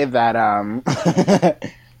will say that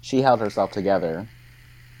she held herself together.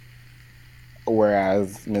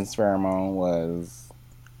 Whereas Miss Pheromone was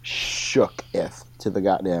shooketh to the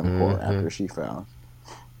goddamn core after she fell.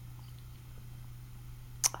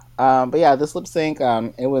 But yeah, this lip sync,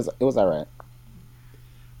 it was alright.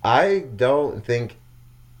 I don't think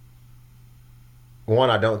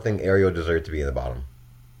Ariel deserved to be in the bottom.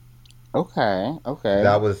 Okay.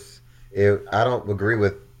 That was... I don't agree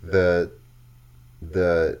with the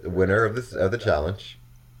winner of the challenge.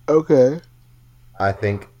 Okay. I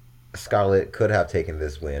think Scarlett could have taken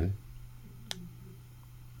this win.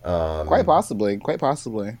 Quite possibly.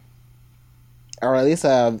 Or at least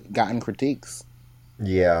have gotten critiques.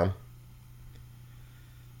 Yeah.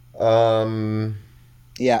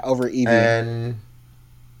 Yeah, over Evie. And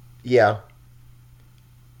yeah.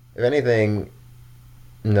 If anything,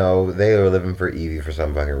 no, they were living for Evie for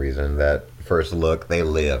some fucking reason. That first look, they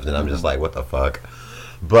lived, and I'm just like, what the fuck?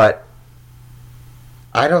 But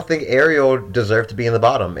I don't think Ariel deserved to be in the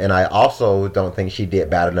bottom, and I also don't think she did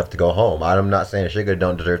bad enough to go home. I'm not saying Sugar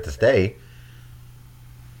don't deserve to stay.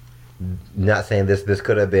 Not saying this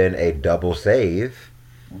could have been a double save,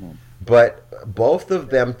 but both of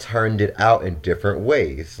them turned it out in different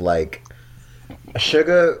ways. Like,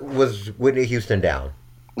 Sugar was Whitney Houston down.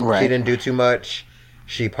 Right. She didn't do too much.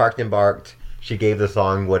 She parked and barked. She gave the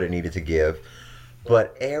song what it needed to give.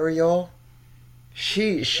 But Ariel,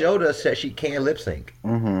 she showed us that she can lip sync.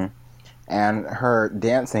 Mm-hmm. And her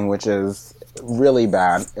dancing, which is really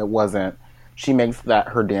bad, it wasn't. She makes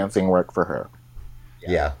her dancing work for her.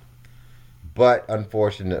 Yeah. But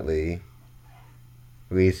unfortunately,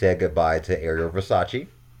 we said goodbye to Ariel Versace.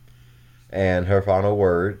 And her final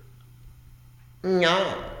word,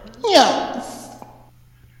 yeah.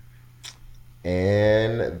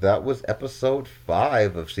 And that was episode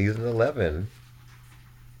 5 of season 11.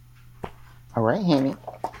 All right, honey.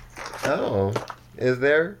 Oh, is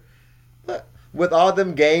there? With all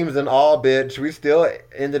them games and all, bitch, we still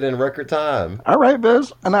ended in record time. All right,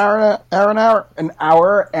 bitch. An hour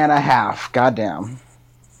and a half. Goddamn.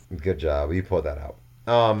 Good job. You pulled that out.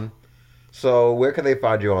 So where can they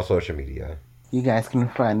find you on social media? You guys can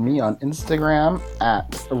find me on Instagram at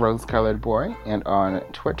RoseColoredBoy and on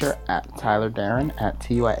Twitter at TylerDaron at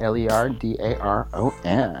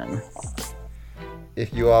TYLERDARON.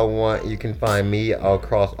 If you all want, you can find me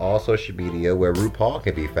across all social media where RuPaul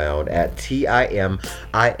can be found at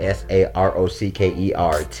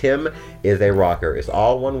TIMISAROCKER. Tim is a rocker. It's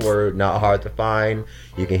all one word, not hard to find.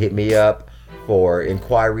 You can hit me up for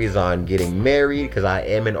inquiries on getting married because I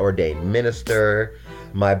am an ordained minister.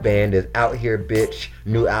 My band is Out Here Bitch.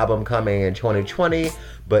 New album coming in 2020.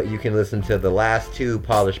 But you can listen to the last 2,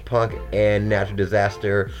 Polished Punk and Natural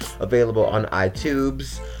Disaster, available on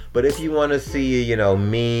iTunes. But if you want to see,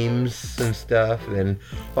 memes and stuff, then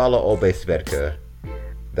follow Obey Svedka.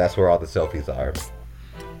 That's where all the selfies are.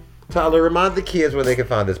 Tyler, remind the kids where they can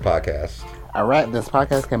find this podcast. All right, this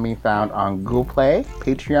podcast can be found on Google Play,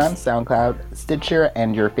 Patreon, SoundCloud, Stitcher,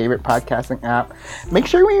 and your favorite podcasting app. Make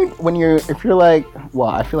sure if you're like, well,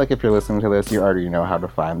 I feel like if you're listening to this, you already know how to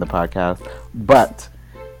find the podcast, but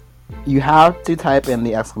you have to type in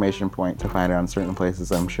the exclamation point to find it on certain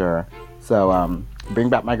places, I'm sure. So, Bring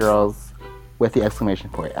Back My Girls with the exclamation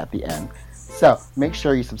point at the end. So, make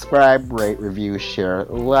sure you subscribe, rate, review, share,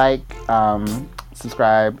 like,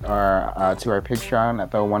 subscribe to our Patreon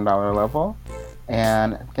at the $1 level.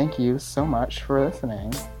 And thank you so much for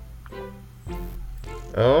listening.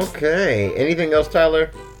 Okay. Anything else,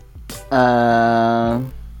 Tyler?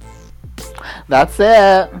 That's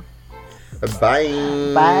it.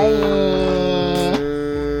 Bye. Bye.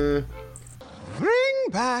 Bring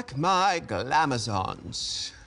back my glamazons.